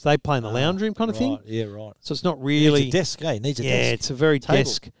 Because they play in the lounge room kind of thing. Yeah, right. So it's not really... It needs a desk, eh? It needs a desk. Yeah, it's a very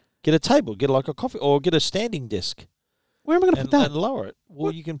desk. Get a table. Get like a coffee... Or get a standing desk. Where am I going to put that? And lower it.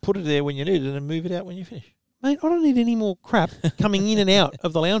 Well, you can put it there when you need it and move it out when you finish. Mate, I don't need any more crap coming in and out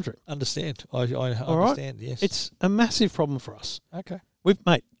of the lounge room. Understand. I understand, yes. It's a massive problem for us. Okay.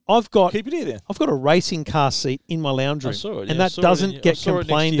 I've got... Keep it here then. I've got a racing car seat in my lounge room. I saw it, and that doesn't get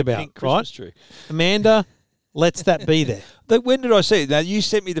complained about, right? Tree. Amanda... lets that be there. When did I see it? Now, you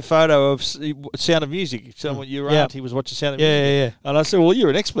sent me the photo of Sound of Music. Someone, your auntie was watching Sound of Music. Yeah. And I said, well, you're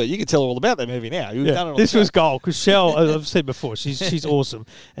an expert. You can tell all about that movie now. You've done it on this was gold because Shell, as I've said before, she's awesome.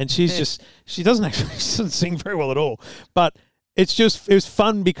 And she doesn't sing very well at all. But it was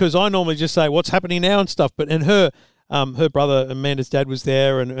fun because I normally just say, what's happening now and stuff. But her brother, Amanda's dad, was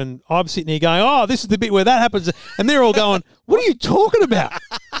there, and I'm sitting here going, oh, this is the bit where that happens. And they're all going, what are you talking about?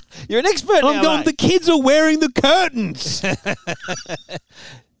 You're an expert now, I'm going, mate. the kids are wearing the curtains.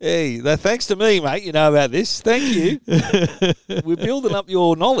 Hey, thanks to me, mate, you know about this. Thank you. We're building up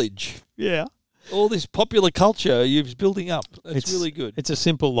your knowledge. Yeah. All this popular culture you're building up. It's really good. It's a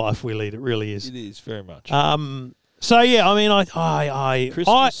simple life we lead. It really is. It is, very much. So, yeah, I mean,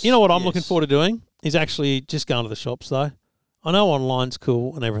 Christmas, you know what I'm looking forward to doing is actually just going to the shops, though. I know online's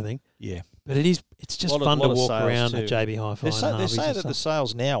cool and everything. Yeah. But it's just fun to walk around at JB Hi-Fi. They're saying that the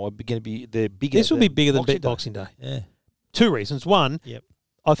sales now are going to be bigger. This will be bigger than Boxing Day. Yeah. 2 reasons. One,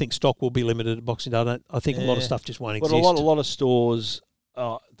 I think stock will be limited at Boxing Day. I think a lot of stuff just won't exist. But a lot of stores,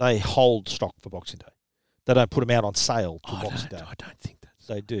 they hold stock for Boxing Day. They don't put them out on sale to Boxing Day. I don't think that.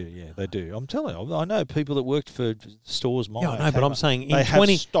 They do, yeah, they do. I'm telling you, I know people that worked for stores. Yeah, I know, but I'm saying in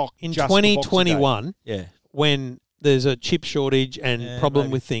 2021, when there's a chip shortage and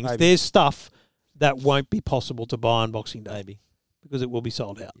problem with things, there's stuff that won't be possible to buy on Boxing Day because it will be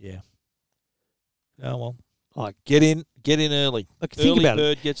sold out. Yeah. Oh well, like get in early. Like think about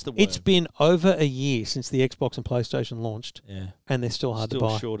bird gets the worm. It's been over a year since the Xbox and PlayStation launched, and they're still hard to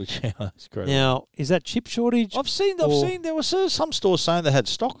buy. Shortage. Yeah, that's great. Now, is that chip shortage? I've seen. There were some stores saying they had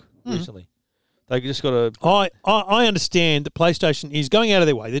stock recently. They just got to. I understand that PlayStation is going out of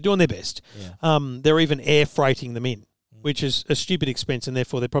their way. They're doing their best. Yeah. They're even air freighting them in, which is a stupid expense, and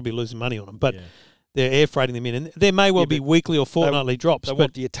therefore they're probably losing money on them. But they're air freighting them in, and there may well be weekly or fortnightly drops. They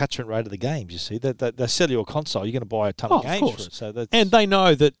want the attachment rate of the games. You see, they sell you a console, you're going to buy a ton of games for it. So and they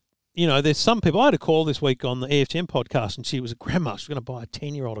know that. There's some people. I had a call this week on the EFTM podcast, and she was a grandma. She was going to buy a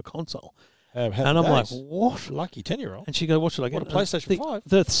 10-year-old a console. And I'm like, what? Lucky 10-year-old. And she goes, what should I get? What, a PlayStation 5?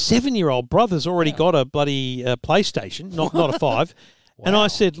 The 7-year-old brother's already got a bloody PlayStation, not a 5. Wow. And I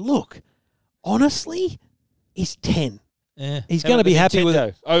said, look, honestly, he's 10. Yeah. He's going to be happy with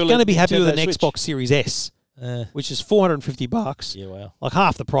an Xbox Series S. which is $450. Yeah, wow. Like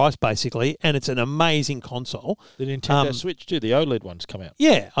half the price, basically, and it's an amazing console. The Nintendo Switch too. The OLED ones come out.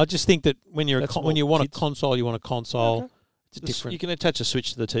 Yeah, I just think that when you want a console, you want a console. Okay. It's different. You can attach a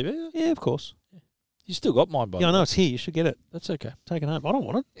Switch to the TV. Yeah, of course. You still got mine, by the way. Yeah, I know it's here. You should get it. That's okay. Take it home. I don't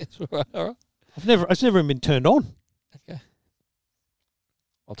want it. It's all right. All right. It's never even been turned on. Okay.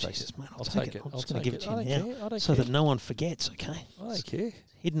 I'll take it. Mate, I'll take it. I'm just going to give it to you now so that no one forgets, okay? I don't care.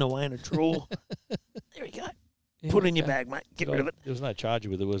 Hidden away in a drawer. There we go. Yeah, put it in your bag, mate. Get rid of it. There was no charger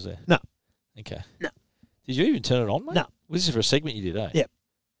with it, was there? No. Okay. No. Did you even turn it on, mate? No. Was this for a segment you did, eh? Yep.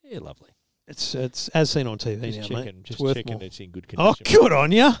 Yeah, lovely. It's as seen on TV just now, checking, mate. Just worth checking more. it's in good condition. Oh, good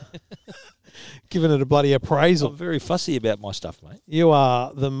on you. Giving it a bloody appraisal. I'm very fussy about my stuff, mate. You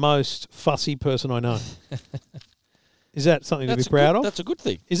are the most fussy person I know. Is that something to be proud of? That's a good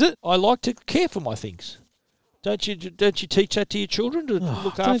thing. Is it? I like to care for my things. Don't you teach that to your children to look after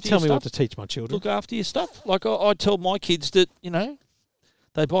your stuff? Don't tell me what to teach my children. Look after your stuff. Like I tell my kids that,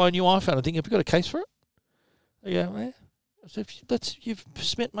 they buy a new iPhone. I think, have you got a case for it? They go, man, you've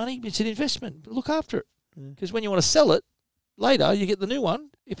spent money. It's an investment. Look after it. Because when you want to sell it later, you get the new one.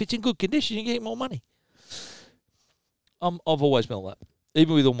 If it's in good condition, you get more money. I've always been like that.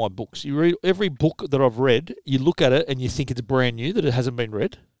 Even with all my books. You read every book that I've read, you look at it and you think it's brand new, that it hasn't been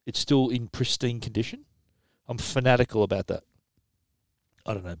read. It's still in pristine condition. I'm fanatical about that.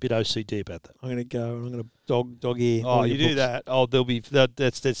 I don't know, a bit OCD about that. I'm going to go and I'm going to dog ear. Oh, you do that? Oh, there'll be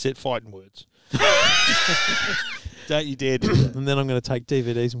that's it. Fighting words. Don't you dare do that. And then I'm going to take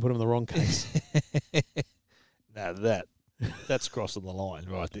DVDs and put them in the wrong case. Now that's crossing the line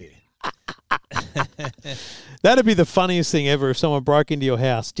right there. That'd be the funniest thing ever if someone broke into your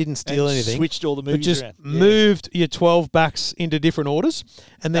house, didn't steal anything, switched all the movies but just around. moved your 12 backs into different orders,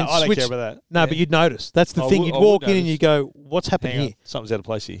 and then I don't switched. care about that. No, but you'd notice. That's the thing. You'd walk in and you go, "What's happening here? Something's out of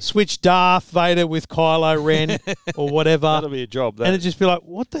place here." Switch Darth Vader with Kylo Ren or whatever. That'll be a job. And it'd just be like,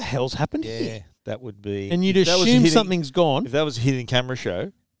 "What the hell's happened here?" Yeah, that would be. And you'd assume something's gone. If that was a hidden camera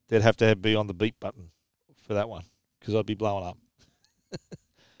show, they'd have to be on the beep button for that one because I'd be blowing up.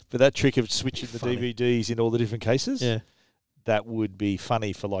 But that trick of switching the DVDs in all the different cases, that would be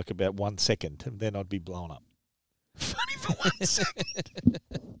funny for like about 1 second, and then I'd be blown up. Funny for 1 second.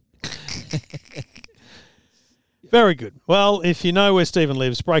 Very good. Well, if you know where Stephen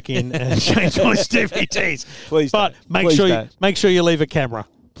lives, break in and change all his DVDs. Please, but make sure you leave a camera.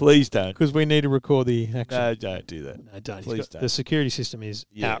 Please don't, because we need to record the action. No, don't do that. No, don't. Please don't. The security system is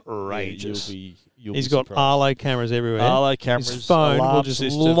outrageous. He's got Arlo cameras everywhere. Arlo cameras. His phone will just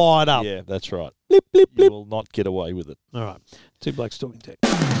light up. Yeah, that's right. Blip, blip, blip. You will not get away with it. All right. Two Blokes Talking Tech.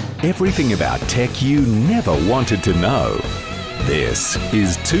 Everything about tech you never wanted to know. This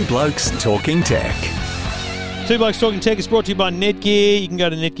is Two Blokes Talking Tech. Two Blokes Talking Tech is brought to you by Netgear. You can go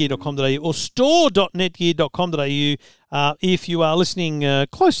to netgear.com.au or store.netgear.com.au. If you are listening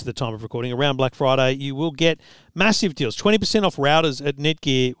close to the time of recording, around Black Friday, you will get massive deals. 20% off routers at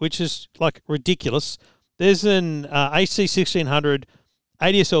Netgear, which is like ridiculous. There's an AC1600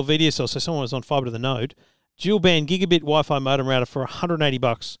 ADSL VDSL, so someone was on fibre to the node, dual band gigabit Wi-Fi modem router for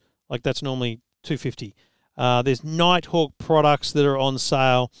 $180. Like that's normally $250. There's Nighthawk products that are on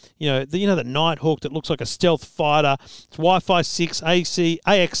sale. The Nighthawk that looks like a stealth fighter. It's Wi-Fi 6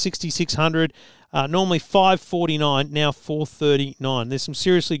 AX6600. Normally $549, now $439. There's some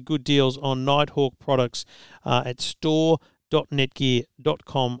seriously good deals on Nighthawk products at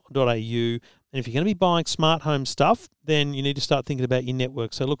store.netgear.com.au. And if you're going to be buying smart home stuff, then you need to start thinking about your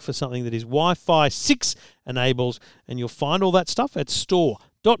network. So look for something that is Wi-Fi 6 enabled, and you'll find all that stuff at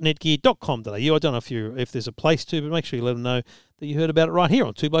store.netgear.com.au. I don't know if there's a place to, but make sure you let them know that you heard about it right here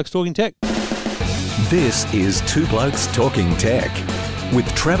on Two Blokes Talking Tech. This is Two Blokes Talking Tech with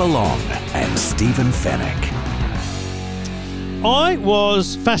Trevor Long and Stephen Fennick. I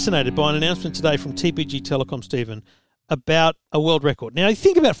was fascinated by an announcement today from TPG Telecom, Stephen, about a world record. Now, you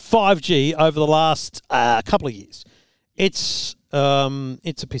think about 5G over the last couple of years. It's a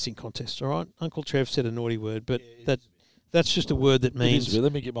pissing contest, all right? Uncle Trev said a naughty word, but that's just a word that means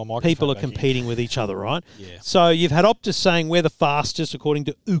Let me get my microphone people are back competing with each other, right? Yeah. So you've had Optus saying we're the fastest, according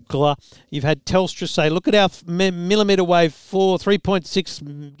to Ookla. You've had Telstra say, look at our millimetre wave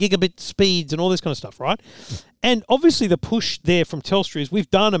 3.6 gigabit speeds and all this kind of stuff, right? And obviously the push there from Telstra is we've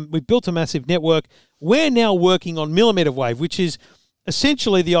built a massive network. We're now working on millimetre wave, which is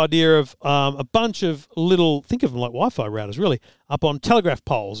essentially the idea of a bunch of little, think of them like Wi-Fi routers, really, up on telegraph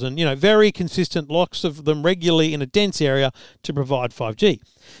poles and, very consistent, lots of them regularly in a dense area to provide 5G.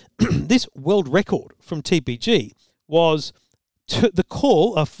 This world record from TPG was the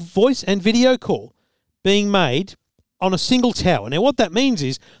call, a voice and video call, being made on a single tower. Now, what that means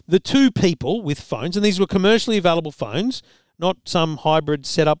is the two people with phones, and these were commercially available phones, not some hybrid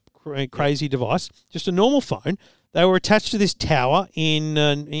setup crazy device, just a normal phone. They were attached to this tower in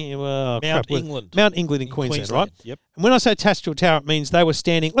Mount England in Queensland, right? Yep. And when I say attached to a tower, it means they were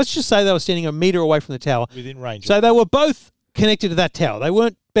standing, let's just say they were standing a metre away from the tower. Within range. So they were both connected to that tower. They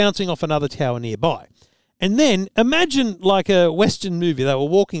weren't bouncing off another tower nearby. And then imagine like a Western movie. They were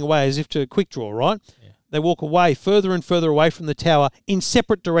walking away as if to a quick draw, right? Yeah. They walk away further and further away from the tower in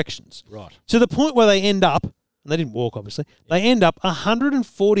separate directions. Right. To the point where they end up, and they didn't walk, obviously. Yeah. They end up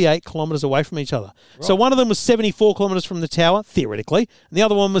 148 kilometres away from each other. Right. So one of them was 74 kilometres from the tower, theoretically, and the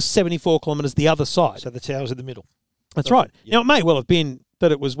other one was 74 kilometres the other side. So the tower's in the middle. That's right. Yep. Now, it may well have been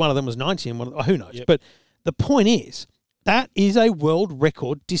that it was one of them was 90 and who knows. Yep. But the point is, that is a world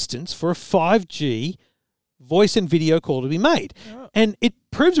record distance for a 5G voice and video call to be made. Right. And it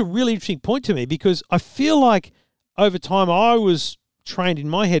proves a really interesting point to me because I feel like over time I was trained in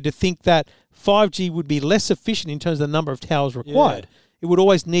my head to think that 5G would be less efficient in terms of the number of towers required. Yeah. It would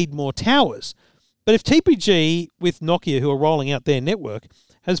always need more towers. But if TPG with Nokia, who are rolling out their network,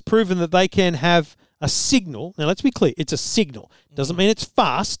 has proven that they can have a signal, now let's be clear, it's a signal. Doesn't mean it's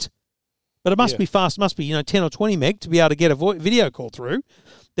fast, but it must be fast. It must be 10 or 20 meg to be able to get a video call through.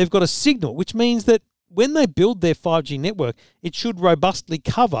 They've got a signal, which means that when they build their 5G network, it should robustly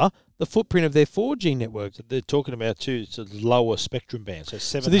cover the footprint of their 4G network. So they're talking about too, it's a lower spespectrum band. So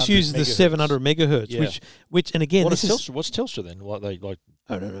 700 So this uses megahertz. the 700 megahertz, which and again, what's Telstra then? What they like?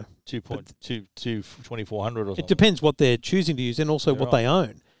 I don't know. 2.2 2400 or something. It depends what they're choosing to use and also what they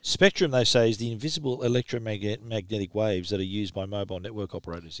own. Spectrum, they say, is the invisible electromagnetic waves that are used by mobile network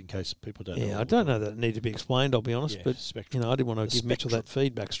operators. In case people don't know. Yeah, I don't know that it need to be explained. I'll be honest, but spectrum. I didn't want to give Mitchell that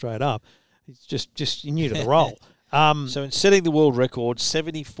feedback straight up. It's just new to the role. So in setting the world record,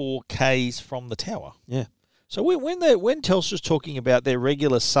 74 Ks from the tower. Yeah. So when Telstra's talking about their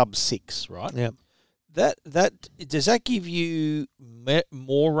regular sub-6, right? Yeah. That does that give you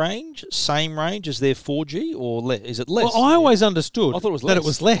more range, same range as their 4G, or is it less? Well, I always understood I thought it was less. that it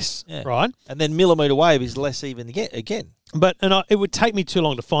was less, right? And then millimetre wave is less even again. But it would take me too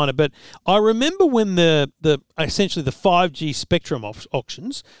long to find it. But I remember when the essentially the 5G spectrum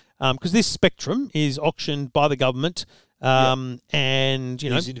auctions, because this spectrum is auctioned by the government, and Telstra,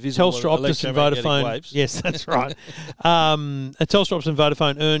 Optus, and Vodafone. Waves. Yes, that's right. And Telstra, Optus, and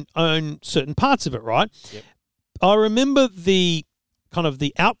Vodafone own certain parts of it, right? Yep. I remember the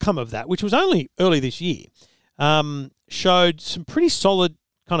outcome of that, which was only early this year, showed some pretty solid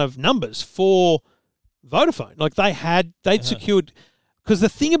kind of numbers for Vodafone. Like they'd secured, because the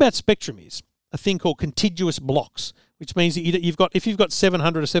thing about spectrum is a thing called contiguous blocks, which means that if you've got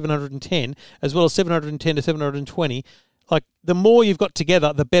 700 to 710 as well as 710 to 720, like the more you've got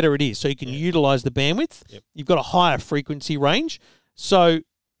together, the better it is. So you can utilize the bandwidth. Yep. You've got a higher frequency range. So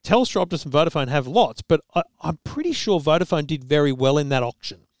Telstra, Optus, and Vodafone have lots, but I'm pretty sure Vodafone did very well in that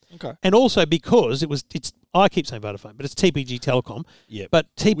auction. Okay. And also because I keep saying Vodafone, but it's TPG Telecom. Yeah. But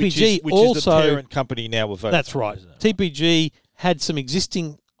TPG which also is the parent company now with Vodafone. That's right. TPG had some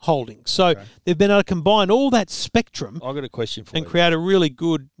existing holdings, so they've been able to combine all that spectrum. I've got a question for you. And create a really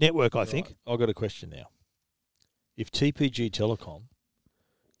good network, I think. I've got a question now. If TPG Telecom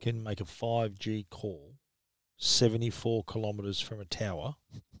can make a 5G call 74 kilometres from a tower,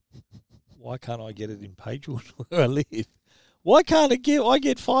 why can't I get it in Pagewood where I live? Why can't I get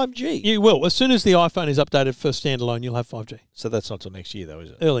 5G? You will. As soon as the iPhone is updated for standalone, you'll have 5G. So that's not till next year, though,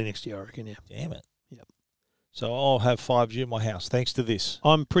 is it? Early next year, I reckon, yeah. Damn it. Yep. So I'll have 5G in my house thanks to this.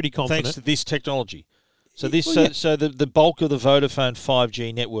 I'm pretty confident. Thanks to this technology. So so the bulk of the Vodafone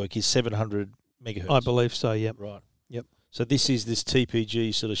 5G network is 700 megahertz. I believe so, yep. Right. Yep. So this is this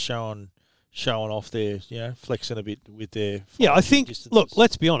TPG sort of showing off their, flexing a bit with their... Yeah, I think, distances. Look,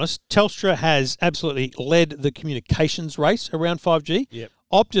 let's be honest, Telstra has absolutely led the communications race around 5G. Yep.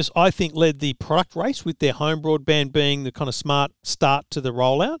 Optus, I think, led the product race with their home broadband being the kind of smart start to the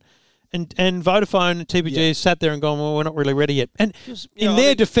rollout. And Vodafone and TPG sat there and gone, well, we're not really ready yet. And in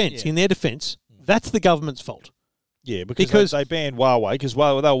their defence, that's the government's fault. Yeah, because they banned Huawei because they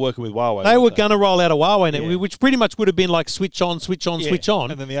were working with Huawei. They were going to roll out a Huawei network, which pretty much would have been like switch on, switch on, switch on.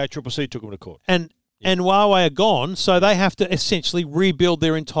 And then the ACCC took them to court. And Huawei are gone, so they have to essentially rebuild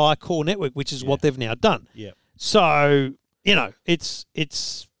their entire core network, which is what they've now done. Yeah. So,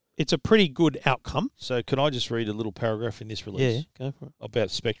 it's a pretty good outcome. So can I just read a little paragraph in this release? Yeah, go for it.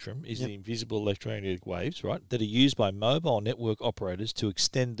 About spectrum is the invisible electromagnetic waves, right, that are used by mobile network operators to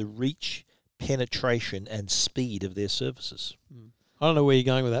extend the reach, penetration and speed of their services. I don't know where you're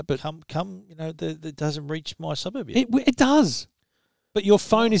going with that, but that doesn't reach my suburb yet. It does, but your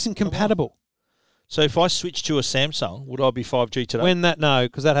phone isn't compatible. So if I switch to a Samsung, would I be 5G today? No,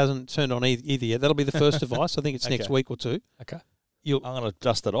 because that hasn't turned on either yet. That'll be the first device. I think it's next week or two. Okay. I'm going to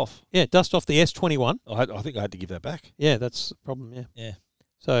dust it off. Yeah, dust off the S21. I think I had to give that back. Yeah, that's the problem, yeah. Yeah.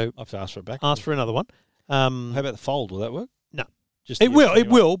 So I have to ask for it back. Ask for another one. How about the Fold? Will that work? No. It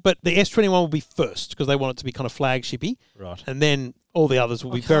will, but the S21 will be first because they want it to be kind of flagshipy. Right. And then all the others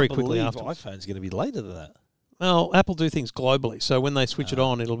will be very quickly after. iPhone's going to be later than that. Well, Apple do things globally, so when they switch it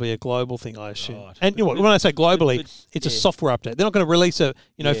on, it'll be a global thing, I assume. Right. And you know what, when I say globally, it's a software update. They're not going to release a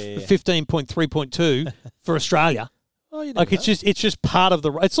 15.3.2 for Australia. Oh, you like it's just part of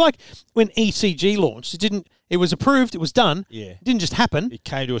the. It's like when ECG launched. It was approved. It was done. Yeah. It didn't just happen. It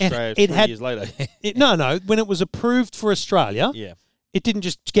came to Australia 3 years later. No. When it was approved for Australia, yeah. It didn't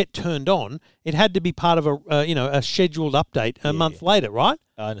just get turned on. It had to be part of a scheduled update a month later, right?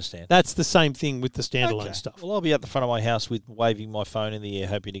 I understand. That's the same thing with the standalone stuff. Well, I'll be at the front of my house waving my phone in the air,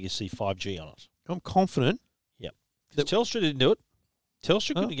 hoping to see 5G on it. I'm confident. Yep. Telstra didn't do it.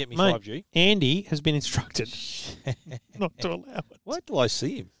 Telstra couldn't get me 5G. Andy has been instructed not to allow it. Where will I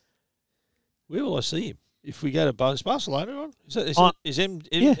see him? Where will I see him? If we go to Barcelona, is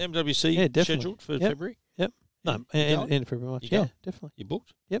MWC scheduled for February? Yep. No, end of February, March. Yeah, definitely. You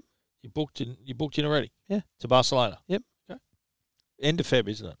booked? Yep. You booked in already? Yeah. To Barcelona? Yep. Okay. End of Feb,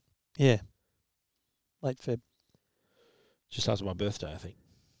 isn't it? Yeah. Late Feb. Just after my birthday, I think.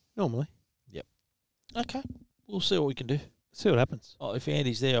 Normally. Yep. Okay. We'll see what we can do. See what happens. Oh, if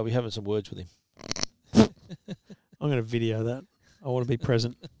Andy's there, I'll be having some words with him. I'm going to video that. I want to be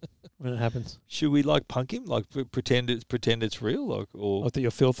present when it happens. Should we punk him? Pretend it's real? Or that you're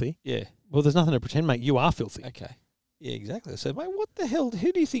filthy? Yeah. Well, there's nothing to pretend, mate. You are filthy. Okay. Yeah, exactly. So, mate, what the hell?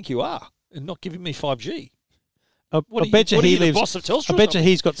 Who do you think you are? And not giving me 5G? I bet you he lives. Boss of Telstra? I bet you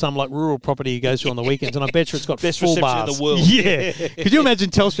he's got some rural property he goes to on the weekends, and I bet you it's got best full reception bars in the world. Yeah. Could you imagine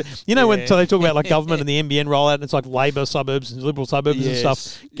Telstra? You know when they talk about government and the NBN rollout, and it's Labor suburbs and Liberal suburbs and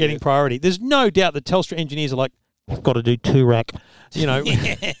stuff getting priority. There's no doubt that Telstra engineers are like, we've got to do 2 rack,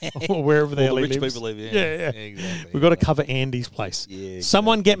 or wherever the hell he lives. Rich people live, yeah. Exactly. We've got to cover Andy's place. Yeah, exactly.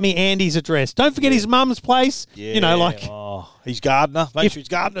 Someone get me Andy's address. Don't forget his mum's place. Yeah, he's gardener. Make sure he's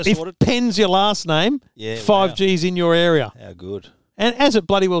gardener sorted. If Penn's your last name, 5G's in your area. How good. And as it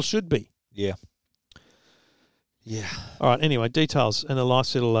bloody well should be. Yeah. Yeah. All right, anyway, details and a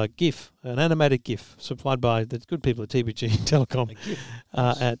nice little GIF, an animated GIF supplied by the good people at TPG Telecom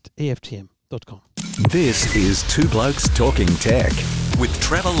at EFTM.com. This is Two Blokes Talking Tech with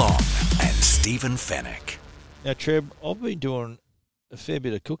Trevor Long and Stephen Fennick. Now, Trev, I've been doing a fair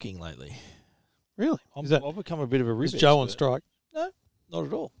bit of cooking lately. Really? I've become a bit of a rib expert. Is Joe on strike? No, not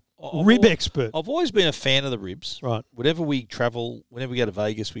at all. Rib expert. I've always been a fan of the ribs. Right. Whenever we travel, whenever we go to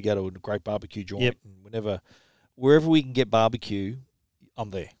Vegas, we go to a great barbecue joint. Yep. And wherever we can get barbecue, I'm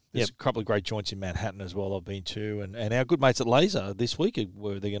there. There's a couple of great joints in Manhattan as well I've been to. And our good mates at Laser this week they're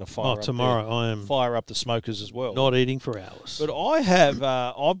going to fire up tomorrow. I am fire up the smokers as well. Not eating for hours. But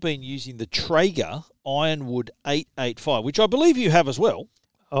I've been using the Treager Ironwood 885, which I believe you have as well.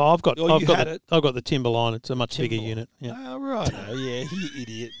 Oh, I've got the Timberline. It's a much bigger unit. Yeah. Oh, right. Oh, yeah, you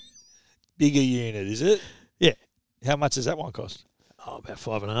idiot. Bigger unit, is it? Yeah. How much does that one cost? Oh, about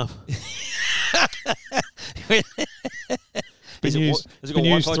 5.5. Has it got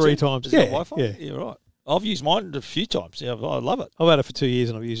used Wi-Fi 3 times. Has it got Wi-Fi? Yeah, right. I've used mine a few times. Yeah, I love it. I've had it for 2 years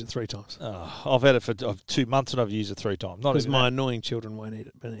and I've used it 3 times. Oh, I've had it for 2 months and I've used it 3 times. Because my annoying children won't eat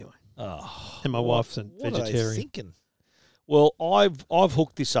it. But anyway. Oh, and my wife's a vegetarian. What are they thinking? Well, I've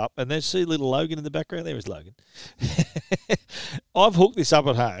hooked this up, and there's little Logan in the background. There is Logan. I've hooked this up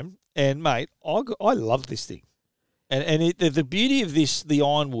at home, and mate, I love this thing. And the beauty of the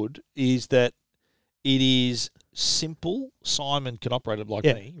Ironwood is that it is simple. Simon can operate it like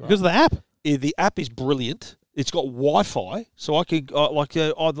me. Right? Because of the app. The app is brilliant. It's got Wi-Fi, so I could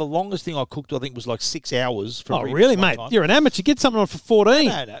the longest thing I cooked I think was 6 hours. Oh, really, mate? Time. You're an amateur. Get something on for 14.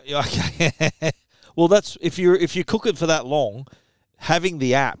 No. Okay. Well, that's if you cook it for that long. Having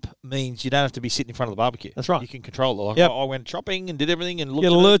the app means you don't have to be sitting in front of the barbecue. That's right. You can control it. I went shopping and did everything and looked.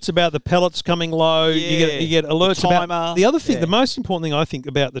 You get alerts about the pellets coming low. Yeah. You get alerts about the other thing. The most important thing I think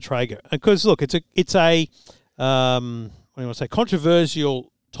about the Traeger, because look, it's a what do you want to say,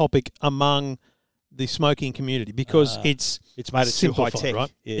 controversial topic among the smoking community because it's made it too high tech,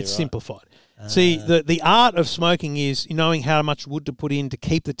 right? Yeah, it's simplified. See, the art of smoking is knowing how much wood to put in to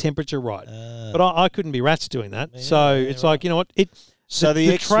keep the temperature right. But I couldn't be rats doing that. So it's like, you know what? The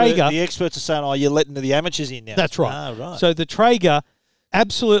experts are saying, you're letting the amateurs in now. That's right. Right. So the Traeger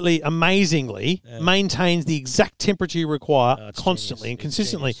absolutely amazingly maintains the exact temperature you require constantly and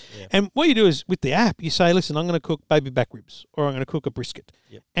consistently. Yeah. And what you do is with the app, you say, listen, I'm going to cook baby back ribs or I'm going to cook a brisket.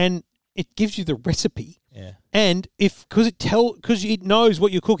 Yep. And it gives you the recipe. Yeah. And because it knows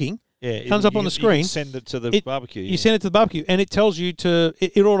what you're cooking. Yeah, it comes up on the screen. You send it to the barbecue. You send it to the barbecue, and it tells you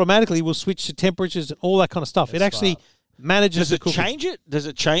it automatically will switch to temperatures and all that kind of stuff. That's it actually manages the cooking. Does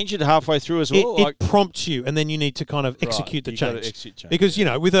it change it halfway through as well? It prompts you, and then you need to kind of execute the change. Because,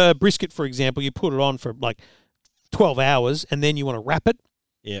 with a brisket, for example, you put it on for like 12 hours, and then you want to wrap it.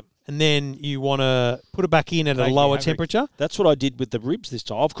 Yep. And then you want to put it back in at a lower temperature. That's what I did with the ribs this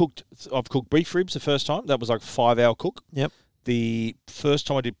time. I've cooked beef ribs the first time. That was like a 5-hour cook. Yep. The first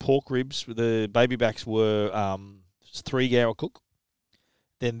time I did pork ribs, the baby backs were 3-hour cook.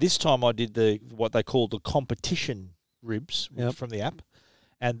 Then this time I did what they call the competition ribs from the app.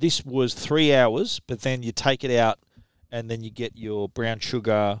 And this was 3 hours, but then you take it out and then you get your brown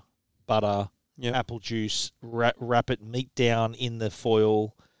sugar, butter, apple juice, wrap it meat down in the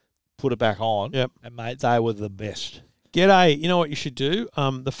foil, put it back on. Yep. And, mate, they were the best. G'day. You know what you should do?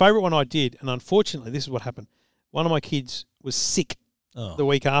 The favourite one I did, and unfortunately this is what happened. One of my kids was sick the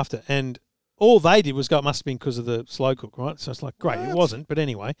week after, and all they did was go, it must have been because of the slow cook, right? So it's like, great, it wasn't, but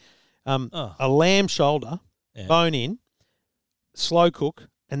anyway. A lamb shoulder, bone in, slow cook,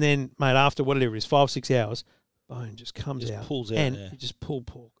 and then, mate, after whatever it is, 5-6 hours, bone just comes out. Pulls out, and you just pull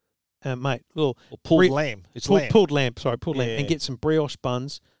pork. Mate, pulled lamb. It's lamb. Pulled lamb, and get some brioche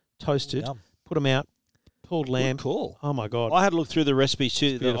buns, toasted, put them out, pulled lamb. Good call. Oh, my God. I had a look through the recipes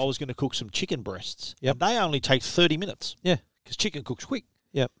too. That I was going to cook some chicken breasts. Yep. And they only take 30 minutes. Yeah. Because chicken cooks quick.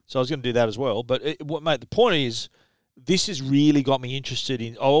 Yep. So I was going to do that as well. But, mate, the point is, this has really got me interested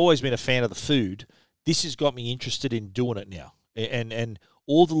in – I've always been a fan of the food. This has got me interested in doing it now. And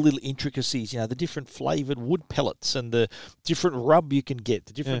all the little intricacies, the different flavoured wood pellets and the different rub you can get,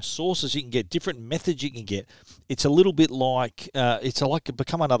 the different sauces you can get, different methods you can get. It's a little bit like it's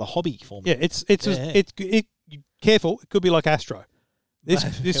become another hobby for me. Yeah, careful, it could be like Astro.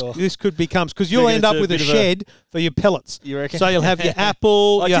 This could become, because you'll end up with a shed for your pellets. You reckon? So you'll have your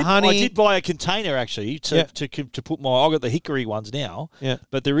apple, honey. I did buy a container actually to put I got the hickory ones now. Yeah.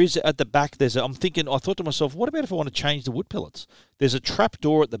 But there is at the back. I thought to myself, what about if I want to change the wood pellets? There's a trap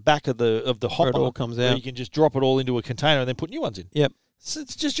door at the back of the hopper. It all comes out. Where you can just drop it all into a container and then put new ones in. Yep. So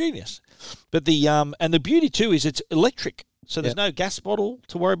it's just genius. But the beauty too is it's electric. So there's no gas bottle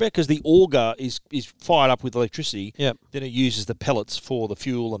to worry about because the auger is fired up with electricity. Yep. Then it uses the pellets for the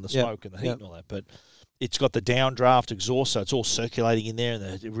fuel and the smoke and the heat and all that. But it's got the downdraft exhaust, so it's all circulating in there, and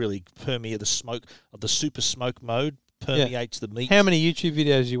it really the smoke of the super smoke mode permeates the meat. How many YouTube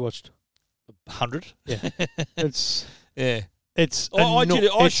videos you watched? 100. Yeah. It's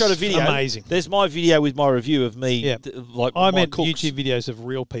I shot a video. Amazing. There's my video with my review of me. Yeah. I meant YouTube videos of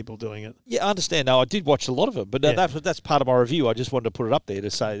real people doing it. Yeah, I understand. No, I did watch a lot of it, but that's part of my review. I just wanted to put it up there to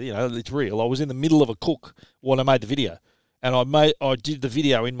say, it's real. I was in the middle of a cook when I made the video, and I did the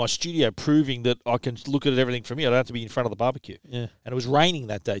video in my studio, proving that I can look at everything from here. I don't have to be in front of the barbecue. Yeah. And it was raining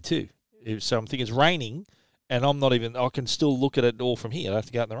that day too, so I'm thinking it's raining, and I can still look at it all from here. I don't have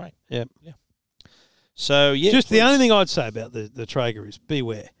to go out in the rain. Yeah. Yeah. So, the only thing I'd say about the Treager is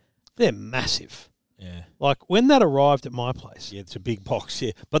beware. They're massive. Yeah. Like, when that arrived at my place. Yeah, it's a big box,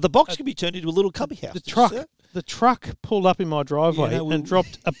 yeah. But the box can be turned into a little cubby house. The truck pulled up in my driveway and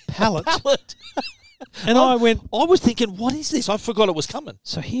dropped a pallet. And I was thinking, what is this? I forgot it was coming.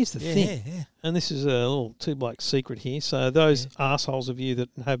 So here's the thing. Yeah. And this is a little Two Blokes secret here. So those arseholes of you that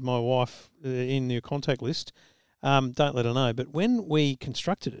have my wife in your contact list, don't let her know. But when we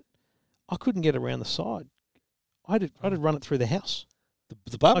constructed it, I couldn't get around the side. I had to run it through the house.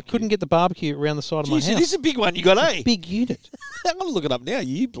 The barbecue? I couldn't get the barbecue around the side of my house. This is a big one you got, It's a big unit. I'm going to look it up now,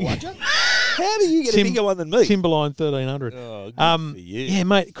 you bludger. How do you get a bigger one than me? Timberline 1300. Oh, good for you. Yeah,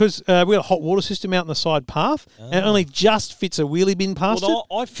 mate, because we got a hot water system out in the side path, and it only just fits a wheelie bin past it.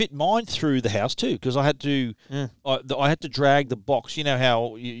 I fit mine through the house too, because I had to I had to drag the box. You know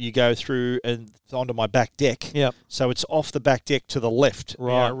how you go through and onto my back deck? Yep. So it's off the back deck to the left,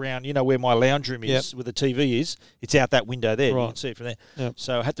 around, where my lounge room is, where the TV is. It's out that window there. Right. You can see it from there. Yep.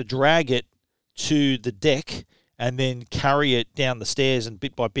 So I had to drag it to the deck and then carry it down the stairs and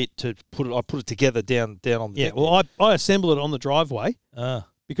bit by bit to put it together down on the deck. Well, I assembled it on the driveway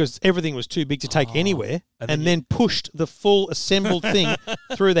because everything was too big to take anywhere, and then pushed the full assembled thing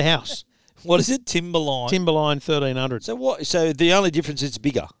through the house. What is it? Timberline 1300. So what? So the only difference is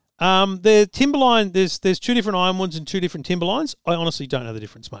bigger. The Timberline, there's two different Ironwoods and two different Timberlines. I honestly don't know the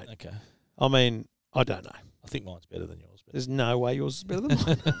difference, mate. Okay. I mean, I don't know. I think mine's better than yours. There's no way yours is better than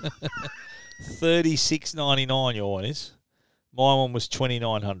mine. $36.99 your one is. My one was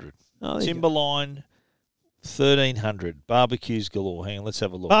 $2,900. Timberline, $1,300. Barbecues galore. Hang on, let's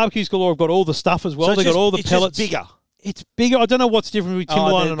have a look. Barbecues galore have got all the stuff as well. So they've got all the pellets. Just bigger. It's bigger. I don't know what's different between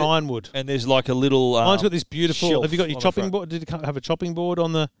Timberline and Ironwood. And there's like a little. Mine's got this beautiful. Have you got your chopping board? Did it have a chopping board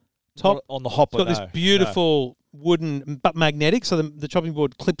on the top? On the hopper. It's got this beautiful wooden but magnetic, so the chopping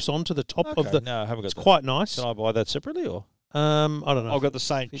board clips onto the top of the. No, I haven't got. It's that. Quite nice. Can I buy that separately or? I don't know. I've got the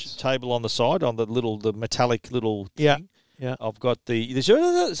same table on the side on the metallic little thing. Yeah. I've got is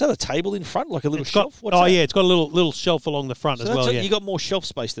that a table in front, like a little shelf? Yeah, it's got a little shelf along the front as well. You got more shelf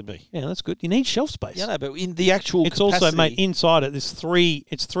space than me. Yeah, that's good. You need shelf space. Yeah, no, but in the actual it's capacity, also, mate, inside it, it's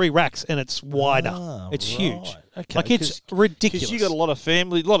three racks and it's wider. It's huge. Okay. Like it's ridiculous. Because you got a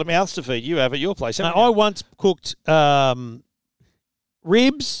lot of mouths to feed. You have at your place. I once cooked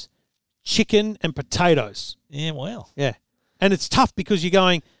ribs, chicken, and potatoes. Yeah, wow. Yeah, and it's tough because you're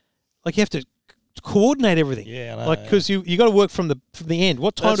going, like you have to coordinate everything. Yeah, I know, like because you got to work from the end.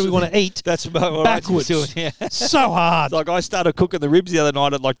 What time do we want to eat? That's about what backwards. I was doing. Yeah. So hard. Like I started cooking the ribs the other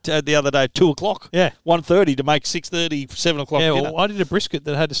night at the other day at 2:00. Yeah, 1:30 to make 6:30, 7:00. Yeah, well, I did a brisket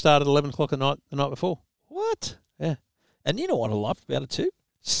that had to start at 11:00 the night before. What? Yeah, and you know what I love about it too?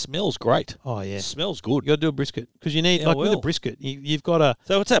 Smells great. Oh yeah, smells good. You got to do a brisket because you need with a brisket you've got to.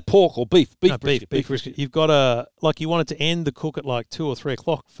 So what's that? Pork or beef? Beef brisket. You've got to you want it to end the cook at like 2 or 3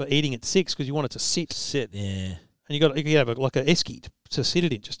 o'clock for eating at 6 because you want it to sit. Yeah. And you have an esky to sit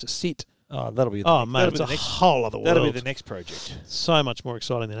it in just to sit. Oh, that'll be. Mate, it's a whole other world. That'll be the next project. So much more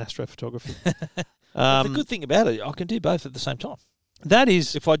exciting than astrophotography. The good thing about it, I can do both at the same time. That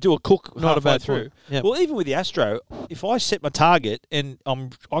is, if I do a cook not a bad through. Yep. Well, even with the Astro, if I set my target and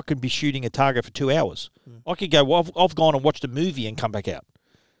I could be shooting a target for 2 hours, I could go. Well, I've gone and watched a movie and come back out,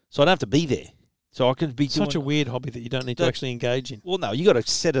 so I don't have to be there. So I can be such a weird hobby that you don't need to actually engage in. Well, no, you got to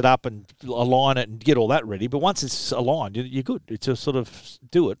set it up and align it and get all that ready. But once it's aligned, you're good. It's a sort of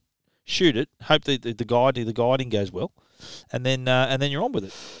do it, shoot it, hope the guiding goes well, and then you're on with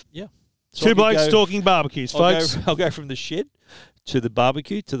it. Yeah. So Two blokes talking barbecues, folks. I'll go from the shed to the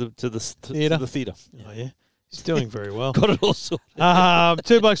barbecue to the theatre. Oh yeah, he's doing very well. Got it all sorted.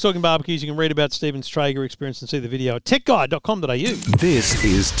 Two blokes talking barbecues. You can read about Stephen's Traeger experience and see the video at techguide.com.au. This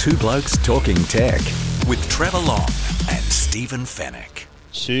is Two Blokes Talking Tech with Trevor Long and Stephen Fennick.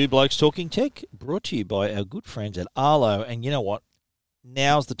 Two Blokes Talking Tech brought to you by our good friends at Arlo. And you know what?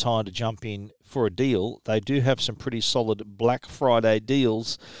 Now's the time to jump in for a deal. They do have some pretty solid Black Friday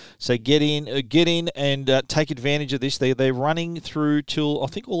deals. So get in and take advantage of this. They're running through till, I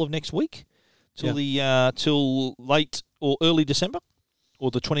think, all of next week, till late or early December or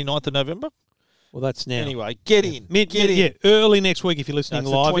the 29th of November. Well, that's now. Anyway, get in. Yeah, early next week if you're listening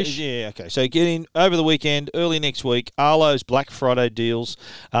live-ish. Yeah, okay. So get in over the weekend, early next week. Arlo's Black Friday deals.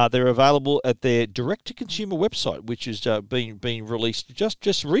 They're available at their direct-to-consumer website, which has been released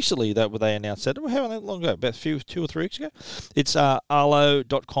just recently. That they announced that. How long ago? About 2 or 3 weeks ago. It's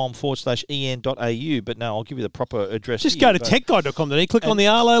arlo.com/en.au. But no, I'll give you the proper address. Just go to techguide.com.au. Click on the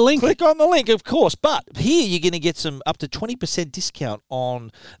Arlo link. Click on the link, of course. But here you're going to get some up to 20% discount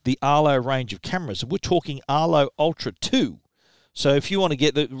on the Arlo range of cameras. We're talking Arlo Ultra 2. So if you want to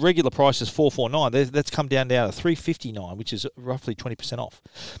get the regular price is $449, that's come down to $359, which is roughly 20% off.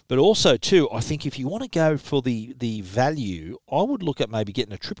 But also too, I think if you want to go for the value, I would look at maybe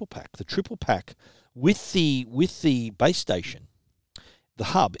getting a triple pack. The triple pack with the base station, the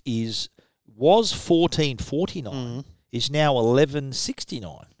hub was $1449, is now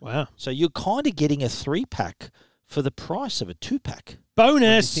 $1169. Wow! So you're kind of getting a 3-pack for the price of a 2-pack.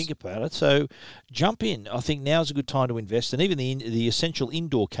 Bonus. Think about it. So jump in. I think now's a good time to invest. And even the essential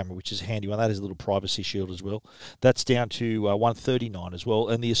indoor camera, which is a handy one, that is a little privacy shield as well. That's down to $139 as well.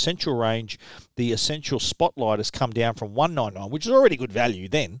 And the essential range, the essential spotlight has come down from $199, which is already good value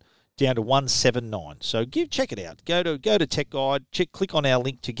then, down to $179. So check it out. Go to Tech Guide. Click on our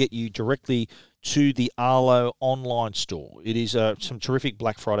link to get you directly to the Arlo online store. It is some terrific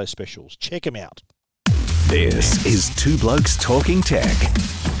Black Friday specials. Check them out. This is Two Blokes Talking Tech.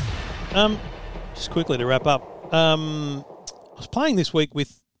 Just quickly to wrap up, I was playing this week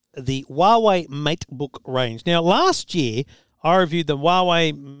with the Huawei MateBook range. Now, last year, I reviewed the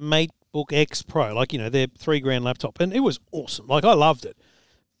Huawei MateBook X Pro, their $3,000 laptop, and it was awesome. I loved it.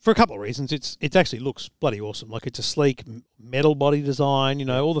 For a couple of reasons. It actually looks bloody awesome. It's a sleek metal body design,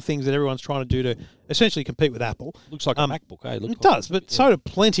 all the things that everyone's trying to do to essentially compete with Apple. Looks like a MacBook, eh? It does, but so do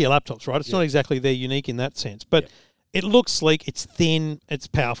plenty of laptops, right? It's not exactly they're unique in that sense. But it looks sleek, it's thin, it's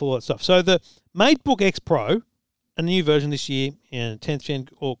powerful, all that stuff. So the MateBook X Pro, a new version this year, 10th Gen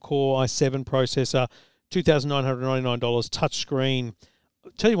Core i7 processor, $2,999, touchscreen.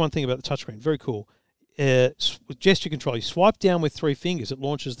 I'll tell you one thing about the touchscreen, very cool. With gesture control, you swipe down with 3 fingers, it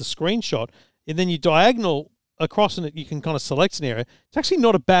launches the screenshot, and then you diagonal across and you can kind of select an area. It's actually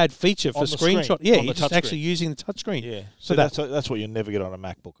not a bad feature for screenshot. Yeah, you're just actually using the touchscreen. Yeah, so that's what you'll never get on a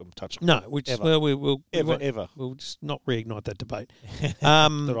MacBook, a touchscreen. No, we'll just not reignite that debate.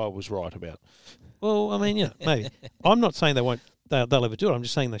 That I was right about. Well, I mean, maybe. I'm not saying they'll ever do it. I'm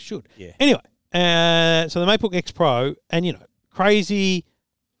just saying they should. Yeah. Anyway, so the MateBook X Pro, and crazy,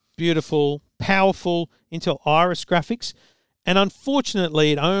 beautiful, powerful Intel Iris graphics, and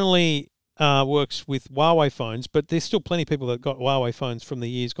unfortunately, it only works with Huawei phones, but there's still plenty of people that got Huawei phones from the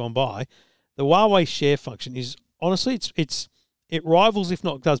years gone by. The Huawei share function is honestly, it rivals, if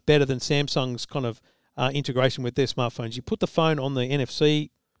not does better than Samsung's kind of integration with their smartphones. You put the phone on the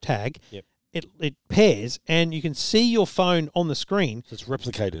NFC tag, it pairs, and you can see your phone on the screen. So it's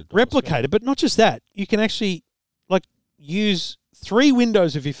replicated. But not just that. You can actually use 3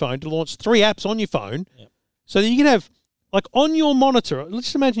 windows of your phone to launch 3 apps on your phone, so that you can have. On your monitor, let's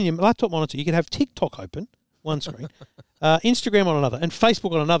just imagine your laptop monitor, you could have TikTok open, one screen, Instagram on another, and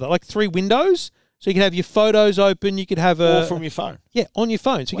Facebook on another, 3 windows. So you can have your photos open, you could have Or from your phone. Yeah, on your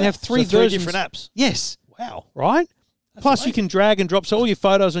phone. So you can have 3 versions. 3 different apps. Yes. Wow. Right? That's Plus amazing. you can drag and drop, so all your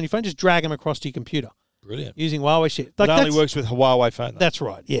photos on your phone, just drag them across to your computer. Brilliant. Using Huawei shit. It only works with Huawei phone, though. That's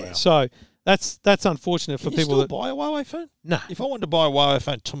right, yeah. Wow. So that's unfortunate for people that buy a Huawei phone? No. If I wanted to buy a Huawei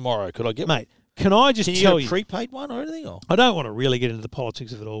phone tomorrow, could I get Mate, can I just tell you? Can you get a prepaid one or anything? Or? I don't want to really get into the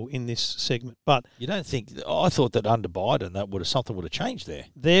politics of it all in this segment, but you don't think? I thought that under Biden something would have changed there.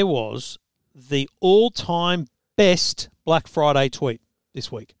 There was the all-time best Black Friday tweet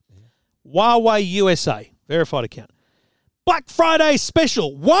this week. Huawei USA verified account. Black Friday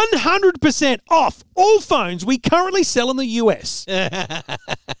special, 100% off all phones we currently sell in the US.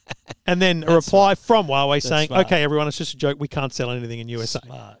 And then a reply from Huawei saying, smart. okay, everyone, it's just a joke. We can't sell anything in USA.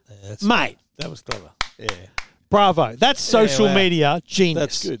 Smart. Yeah, Mate. Smart. That was clever. Yeah. Bravo. That's social media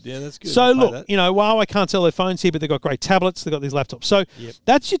genius. That's good. Yeah, that's good. So, look, Huawei can't sell their phones here, but they've got great tablets. They've got these laptops. So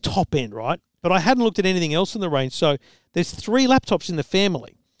that's your top end, right? But I hadn't looked at anything else in the range. So there's 3 laptops in the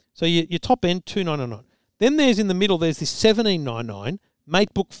family. So your top end, $299. Then there's in the middle, there's this $1799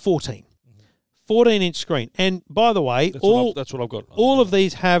 MateBook 14. 14-inch screen. And by the way, that's what I've got. All of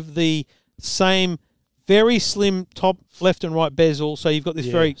these have the same very slim top left and right bezel. So you've got this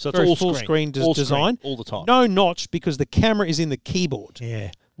very full screen design. All the time. No notch because the camera is in the keyboard. Yeah.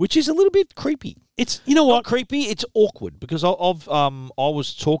 Which is a little bit creepy. It's, you know what? Not creepy, it's awkward because I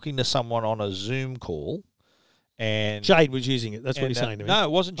was talking to someone on a Zoom call. And Jade was using it. That's what he's saying to me. No, it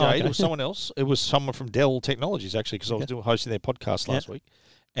wasn't Jade. Okay. It was someone else. It was someone from Dell Technologies, actually, because I was hosting their podcast last week.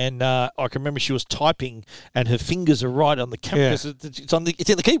 And I can remember she was typing, and her fingers are right on the camera. Yeah. It's in the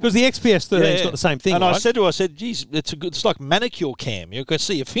keyboard. Because the XPS 13's got the same thing, and right? I said to her, geez, it's like manicure cam. You can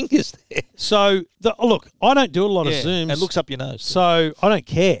see your fingers there. So, look, I don't do a lot of Zooms. It looks up your nose. So I don't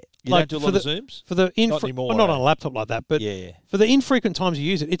care. You don't do a lot of Zooms? For the not anymore. Not on a laptop like that, but for the infrequent times you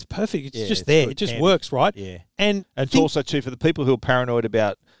use it, it's perfect. It's just there. It just works, right? Yeah. And it's also, too, for the people who are paranoid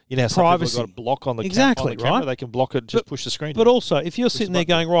about, how some privacy. people have got a block on the, exactly, camera, right? They can block it, just push the screen. But also, if you're sitting there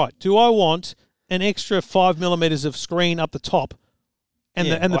going, right, do I want an extra 5 millimeters of screen up the top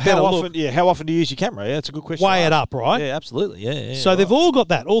and the better look? How often do you use your camera? Yeah, that's a good question. Weigh it up, right? Yeah, absolutely. Yeah. So they've all got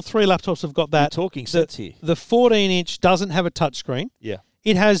that. All 3 laptops have got that. You're talking sets here. The 14-inch doesn't have a touchscreen. Yeah.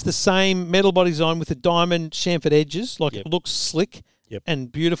 It has the same metal body design with the diamond chamfered edges. It looks slick and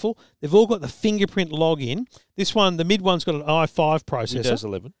beautiful. They've all got the fingerprint login. This one, the mid one's got an i5 processor. Windows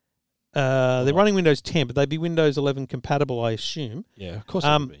 11. They're running Windows 10, but they'd be Windows 11 compatible, I assume. Yeah, of course.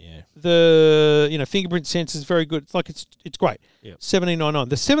 The fingerprint sensor is very good. It's great. Yep. $17.99.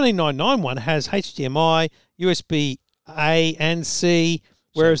 The $17.99 one has HDMI, USB A and C,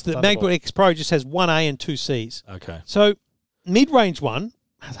 whereas the MacBook X Pro just has 1A and 2 Cs. Okay. So mid-range one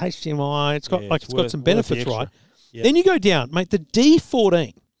has HDMI. It's got some benefits, right? Yep. Then you go down, mate. The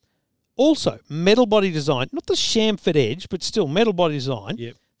D14, also metal body design, not the chamfered edge, but still metal body design.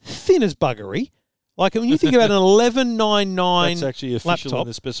 Yep. Thin as buggery. When you think about an $11.99 that's actually official laptop, in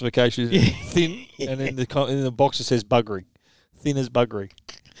the specifications. Thin, and in the box it says buggery. Thin as buggery.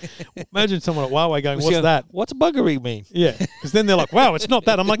 Imagine someone at Huawei going, what's that? What's buggery mean? Yeah, because then they're like, wow, it's not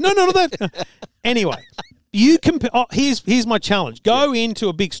that. I'm like, no, not that. Anyway, you compare. Here's my challenge. Go into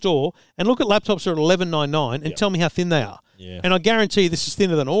a big store and look at laptops that are $11.99 and tell me how thin they are. Yeah. And I guarantee you this is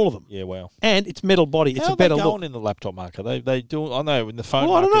thinner than all of them. Yeah, wow. And it's metal body. It's a better look. How are they going in the laptop market? They do. I know in the phone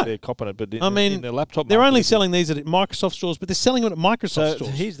market they're copping it, but in the laptop market, they're only selling these at Microsoft stores, but they're selling them at Microsoft stores.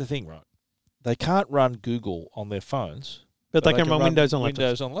 Here's the thing, right? They can't run Google on their phones. But they can run Windows on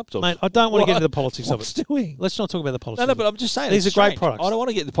laptops. Mate, I don't want to get into the politics of it. Doing? Let's not talk about the politics. No, but I'm just saying these are great products. I don't want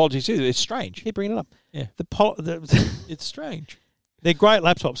to get into the politics either. It's strange. Keep bringing it up. Yeah. It's strange. They're great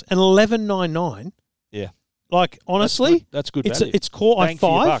laptops. And $11.99. Yeah. Like, honestly, that's good value. It's Core Bang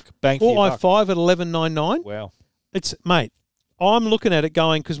for your i5. buck. Bang for Core your buck. i5 at $11.99. Wow. It's, mate, I'm looking at it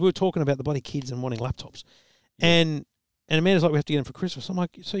going, because we were talking about the bloody kids and wanting laptops. Yeah. And Amanda's like, we have to get them for Christmas. I'm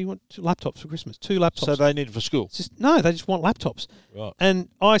like, so you want 2 laptops for Christmas? 2 laptops. So they need it for school? No, they just want laptops. Right. And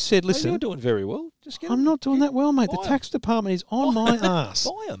I said, listen. You're doing very well. Just get I'm not doing that well, mate. The them. tax department is on my ass.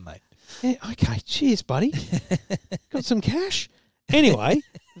 Buy them, mate. Yeah, okay. Cheers, buddy. Got some cash? Anyway,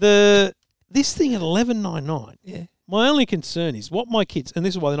 this thing at $11.99. Yeah. My only concern is what my kids, and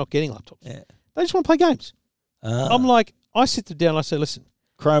this is why they're not getting laptops. Yeah. They just want to play games. I'm like, I sit them down and I say, listen.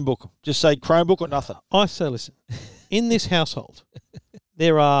 Chromebook. Just say Chromebook or nothing. I say, listen. In this household,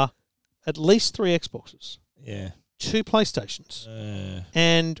 there are at least 3 Xboxes. Yeah. 2 PlayStations.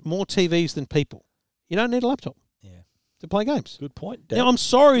 And more TVs than people. You don't need a laptop. To play games. Good point, Dad. Now, I'm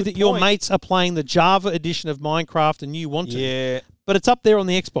sorry that your mates are playing the Java edition of Minecraft and you want to. Yeah. But it's up there on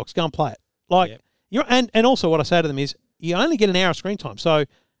the Xbox. Go and play it. Like, and also what I say to them is, you only get an hour of screen time. So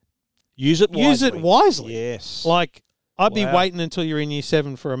use it wisely. Yes. Like, I'd be waiting until you're in year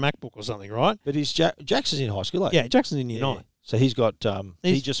 7 for a MacBook or something, right? But Jackson's in high school, Yeah, Jackson's in year 9. So he's got,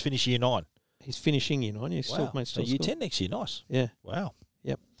 he just finished year 9. He's finishing year 9. He's still year 10 next year. Nice. Yeah. Wow.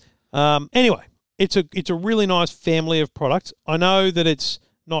 Yep. Anyway. It's a really nice family of products. I know that it's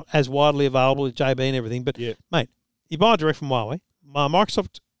not as widely available as JB and everything, but, mate, you buy direct from Huawei.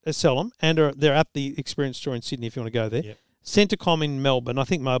 Microsoft sell them, and they're at the Experience Store in Sydney if you want to go there. Yep. Centrecom in Melbourne, I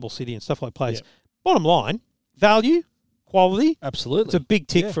think Mobile City and stuff like plays. Yep. Bottom line, value, quality. Absolutely. It's a big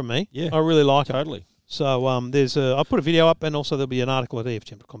tick from me. Yeah. I really like it. Totally. So I'll put a video up, and also there'll be an article at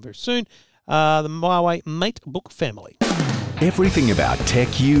EFTM.com very soon. The Huawei MateBook Family. Everything about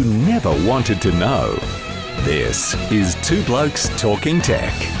tech you never wanted to know. This is Two Blokes Talking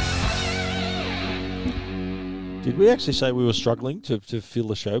Tech. Did we actually say we were struggling to fill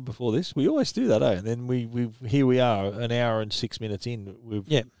the show before this? We always do that, And then here we are, an hour and 6 minutes in.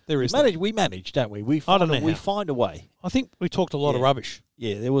 We manage, don't we? We find a way. I think we talked a lot of rubbish.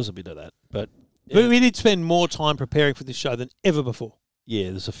 Yeah, there was a bit of that, but we did spend more time preparing for this show than ever before. Yeah,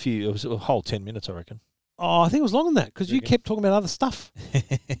 there's a few. It was a whole 10 minutes, I reckon. Oh, I think it was longer than that because you kept talking about other stuff.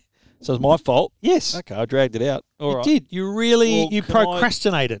 So it's my fault? Yes. Okay, I dragged it out. All right. You did. You really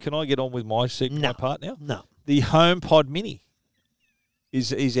procrastinated. Can I get on with my part now? No. The HomePod Mini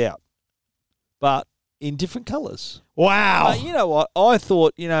is out, but in different colours. Wow. You know what? I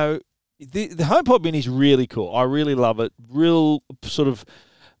thought, the HomePod Mini is really cool. I really love it. Real sort of...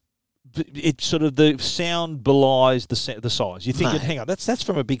 the sound belies the size. You think, hang on, that's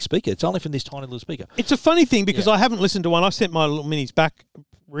from a big speaker. It's only from this tiny little speaker. It's a funny thing because I haven't listened to one. I sent my little minis back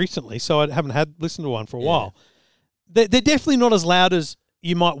recently, so I haven't listened to one for a while. They're definitely not as loud as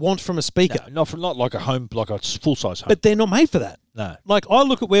you might want from a speaker. No, not like a full size home. But they're not made for that. No. Like I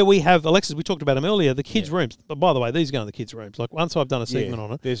look at where we have Alexas. We talked about them earlier. The kids' rooms. But by the way, these go in the kids' rooms. Like once I've done a segment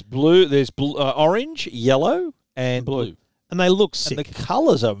on it. There's blue. There's orange, yellow, and blue. And they look sick. And the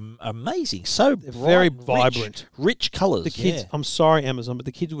colours are amazing. So bright, very vibrant. Rich colours. The kids, I'm sorry, Amazon, but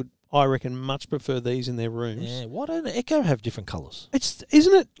the kids would, I reckon, much prefer these in their rooms. Yeah, why don't Echo have different colours?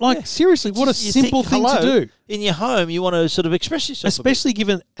 Isn't it? Like, seriously, what a simple thing to do. In your home, you want to sort of express yourself. Especially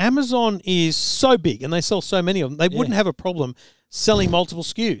given Amazon is so big and they sell so many of them, they wouldn't have a problem selling multiple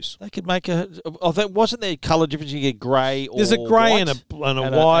SKUs. They could make wasn't there colour difference? You get grey or there's a grey white and a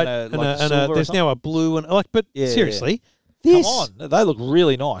white and there's now a blue and seriously. Come on, they look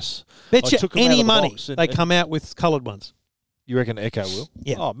really nice. Bet you any money they come out with coloured ones. You reckon Echo will?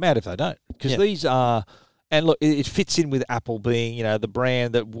 Yeah. Oh, mad if they don't. Because these are, and look, it fits in with Apple being, the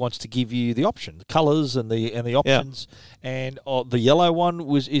brand that wants to give you the option, the colours and the options. Yeah. And the yellow one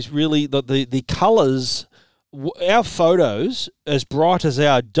is really the colours. Our photos, as bright as they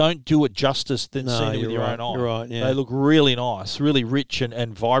are, don't do it justice than seeing it with your own eye. You're right, yeah. They look really nice, really rich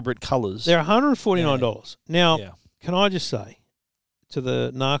and vibrant colours. They're $149. Now, can I just say to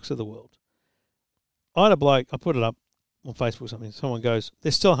the narcs of the world, I had a bloke, I put it up on Facebook or something, someone goes,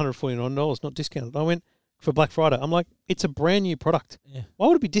 they're still $149, not discounted. I went, for Black Friday. I'm like, it's a brand new product. Yeah. Why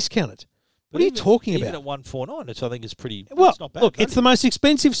would it be discounted? What are you talking about? Even at $149, I think it's pretty. Well, it's not bad. Look, it's the most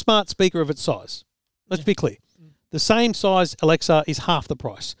expensive smart speaker of its size. Let's be clear. The same size Alexa is half the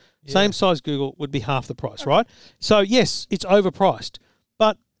price. Yeah. Same size Google would be half the price, right? So, yes, it's overpriced,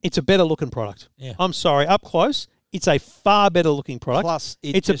 but it's a better looking product. Yeah. I'm sorry, up close, it's a far better looking product. Plus,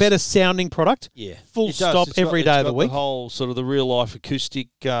 it's a better sounding product. Yeah. Full stop every day of the week. The whole sort of the real life acoustic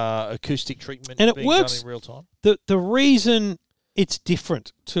treatment and it being works done in real time. The reason it's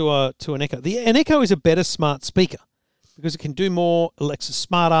different to an Echo. An Echo is a better smart speaker because it can do more. Alexa's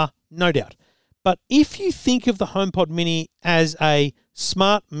smarter, no doubt. But if you think of the HomePod Mini as a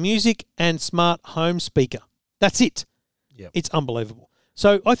smart music and smart home speaker, That's it. Yeah. It's unbelievable.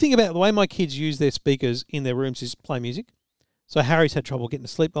 So I think about the way my kids use their speakers in their rooms is play music. So Harry's had trouble getting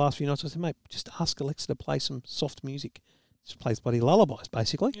to sleep the last few nights. I said, mate, just ask Alexa to play some soft music. Just plays bloody lullabies,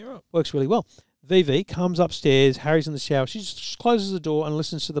 basically. Yeah, right. Works really well. Vivi comes upstairs. Harry's in the shower. She just closes the door and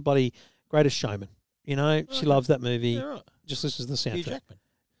listens to the bloody Greatest Showman. You know, she loves that movie. Yeah, right. Just listens to the soundtrack. Hugh Jackman.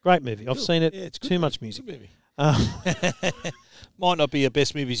 Great movie. I've seen it. Yeah, it's good too movie. much music. Good movie. Might not be a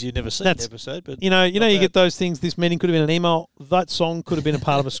best movies you've never seen episode, but you get those things. This meeting could have been an email. That song could have been a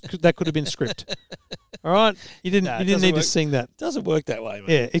part of that could have been script. All right, you didn't need to sing that. It doesn't work that way, mate.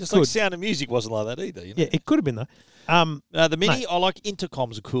 Yeah, it just could. like Sound of Music wasn't like that either. You know? Yeah, it could have been though. The Mini, mate. I like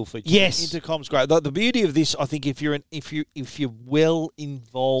intercom's a cool feature. Yes, intercom's great. The beauty of this, I think, if you're well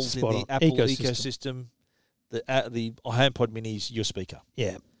involved in the Apple ecosystem, the HomePod Mini is your speaker.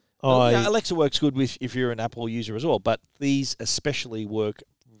 Yeah. Alexa works good with if you're an Apple user as well, but these especially work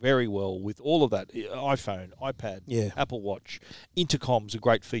very well with all of that. iPhone, iPad, Apple Watch. Intercom's a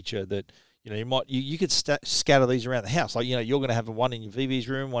great feature that you could scatter these around the house. Like you're going to have one in your Vivi's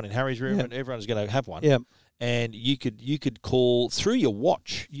room, one in Harry's room, and everyone's going to have one. Yeah. And you could call through your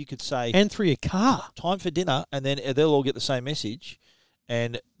watch. You could say and through your car, time for dinner, and then they'll all get the same message,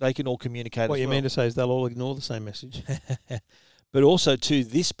 and they can all communicate. What as you well. mean to say is they'll all ignore the same message. But also, too,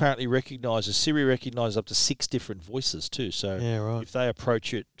 this apparently Siri recognises up to 6 different voices, too. So if they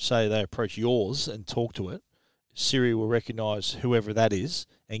approach it, say they approach yours and talk to it, Siri will recognise whoever that is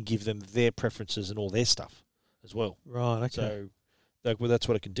and give them their preferences and all their stuff as well. Right, okay. So that's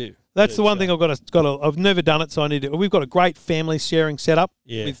what it can do. That's the one thing I've never done it, so I need to. We've got a great family sharing setup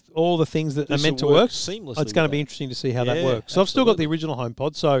with all the things that are meant to work seamlessly. It's going to be interesting to see how that works. So I've still got the original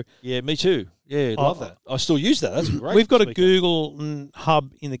HomePod. So yeah, me too. Yeah, love that. I still use that. That's great. We've got a Google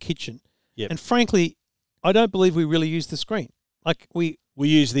hub in the kitchen, and frankly, I don't believe we really use the screen. Like we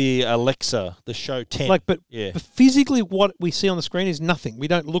use the Alexa, the Show 10. But physically, what we see on the screen is nothing. We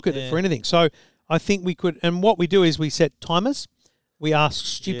don't look at it for anything. So I think we could, and what we do is we set timers. We ask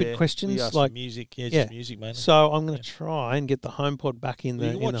stupid questions we ask like music. Yeah, just music, mainly. So I'm going to try and get the HomePod back in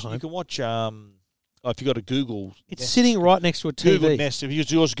the home. You can watch. If you got a Google, it's sitting right next to a TV. Google Nest. If you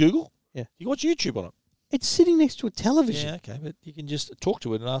use Google, you can watch YouTube on it. It's sitting next to a television. Yeah, okay, but you can just talk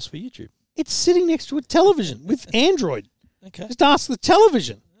to it and ask for YouTube. It's sitting next to a television with Android. Okay, just ask the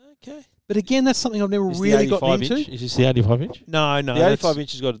television. Okay. But again, that's something I've never really gotten into. Is this the 85-inch? No. The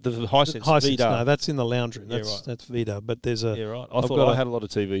 85-inch has got the Hisense Hisense, Vida. no, that's in the lounge room. That's Vida. But there's a... Yeah, right. I thought I had a lot of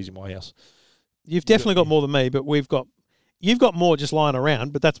TVs in my house. You've definitely got more than me, but you've got more just lying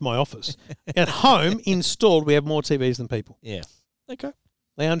around, but that's my office. At home, installed, we have more TVs than people. Yeah. Okay.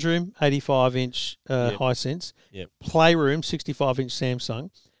 Lounge room, 85-inch Hisense. Yep. Playroom, 65-inch Samsung.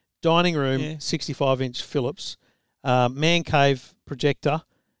 Dining room, 65-inch Philips. Man cave projector.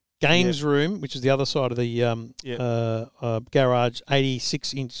 Games room, which is the other side of the garage,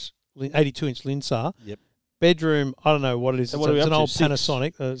 82-inch Linsar. Yep. Bedroom, I don't know what it is. It's an old 6?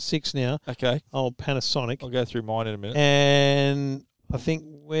 Panasonic, 6 now. Okay. Old Panasonic. I'll go through mine in a minute. And I think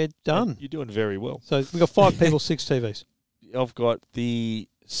we're done. You're doing very well. So we've got 5 people, 6 TVs. I've got the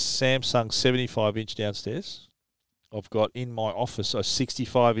Samsung 75-inch downstairs. I've got in my office a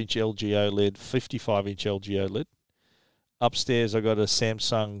 65-inch LG OLED, 55-inch LG OLED. Upstairs, I've got a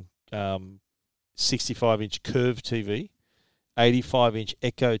Samsung 65-inch Curve TV, 85-inch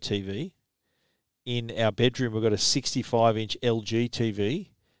Echo TV. In our bedroom, we've got a 65-inch LG TV.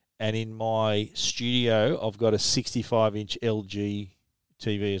 And in my studio, I've got a 65-inch LG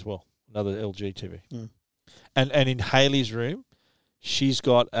TV as well, another LG TV. Mm. And in Hayley's room, she's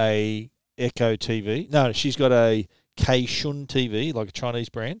got a Echo TV. No, she's got a K-Shun TV, like a Chinese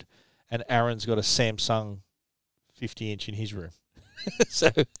brand. And Aaron's got a Samsung 50-inch in his room. So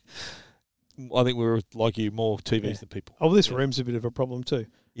I think we're like you, more TVs than people. Oh, well, this room's a bit of a problem too.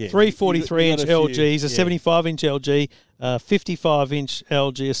 Yeah. 3 43-inch LGs, a 75-inch LG, a 55-inch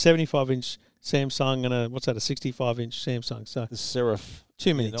LG, a 75-inch Samsung, and a 65-inch Samsung. So the Seraph.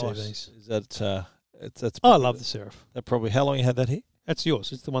 Too many TVs. Is that? That's. I love the Seraph. That probably. How long you had that here? That's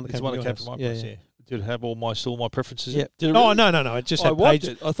yours. It's the one that came from my place. Yeah. Did it have all my preferences? Yeah. Did it really? Oh, no. It just had page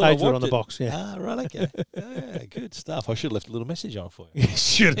on the box. Yeah. Ah, right. Okay. Yeah, good stuff. I should have left a little message on for you. You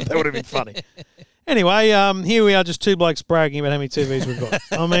should have. That would have been funny. Anyway, here we are, just 2 blokes bragging about how many TVs we've got.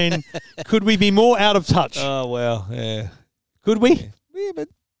 I mean, could we be more out of touch? Oh well, yeah. Could we? Yeah, but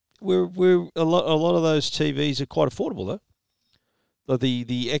we're a lot of those TVs are quite affordable though.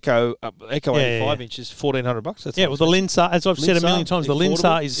 The Echo 85-inch is $1,400. That's well, the Linsar, as I've said a million times, the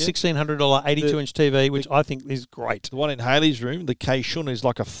Linsar is $1,600 82-inch TV, which I think is great. The one in Hayley's room, the K-Shun, is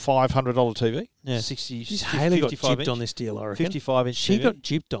like a $500 TV. Yeah. 60. Haley got gypped on this deal, I reckon. 55-inch She TV. got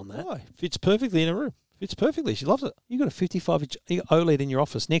gypped on that. Why? Fits perfectly in a room. Fits perfectly. She loves it. You've got a 55-inch OLED in your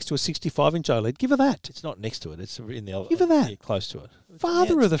office next to a 65-inch OLED. Give her that. It's not next to it. It's in the other. Give her that. Yeah, close to it.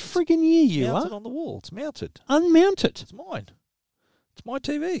 Father of the friggin' year, you are. Mounted on the wall. It's mounted. Unmounted. It's mine. It's my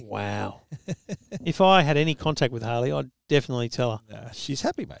TV. Wow. If I had any contact with Harley, I'd definitely tell her. Nah, she's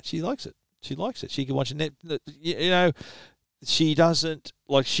happy, mate. She likes it. She likes it. She can watch net. You know, she doesn't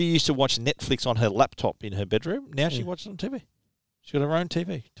like. She used to watch Netflix on her laptop in her bedroom. Now she watches it on TV. She's got her own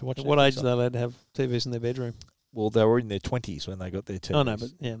TV to watch. At what age are they allowed to have TVs in their bedroom? Well, they were in their 20s when they got their TVs. Oh no, but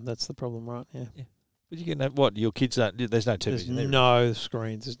that's the problem, right? Yeah. But you can have what? Your kids don't. There's no TVs. There's in there. no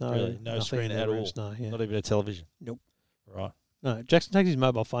screens. There's no really? No screen at all. No, not even a television. Nope. Right. No. Jackson takes his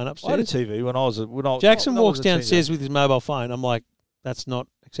mobile phone upstairs. I had a TV when I was. Jackson walks downstairs with his mobile phone. I'm like, that's not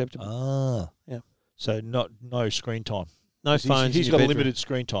acceptable. Yeah. So no screen time. No phones. He's got a limited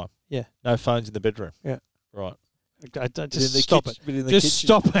screen time. Yeah. No phones in the bedroom. Yeah. Right. Just stop it. Just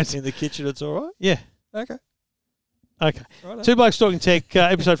stop it. In the kitchen, it's all right? Yeah. Okay. Right. Two Blokes Talking Tech,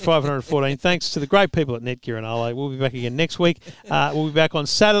 episode 514. Thanks to the great people at Netgear and Arlo. We'll be back again next week. We'll be back on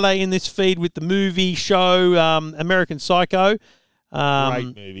Saturday in this feed with the movie show American Psycho.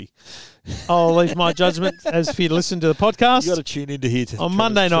 Great movie. I'll leave my judgment as for you to listen to the podcast. You got to tune in to hear. On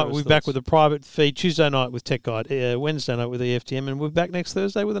Monday night, we'll be back with a private feed. Tuesday night with Tech Guide. Wednesday night with EFTM. And we'll be back next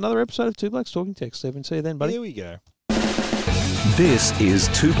Thursday with another episode of Two Blokes Talking Tech. Stephen, see you then, buddy. Here we go. This is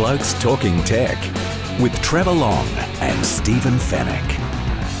Two Blokes Talking Tech with Trevor Long and Stephen Fennick.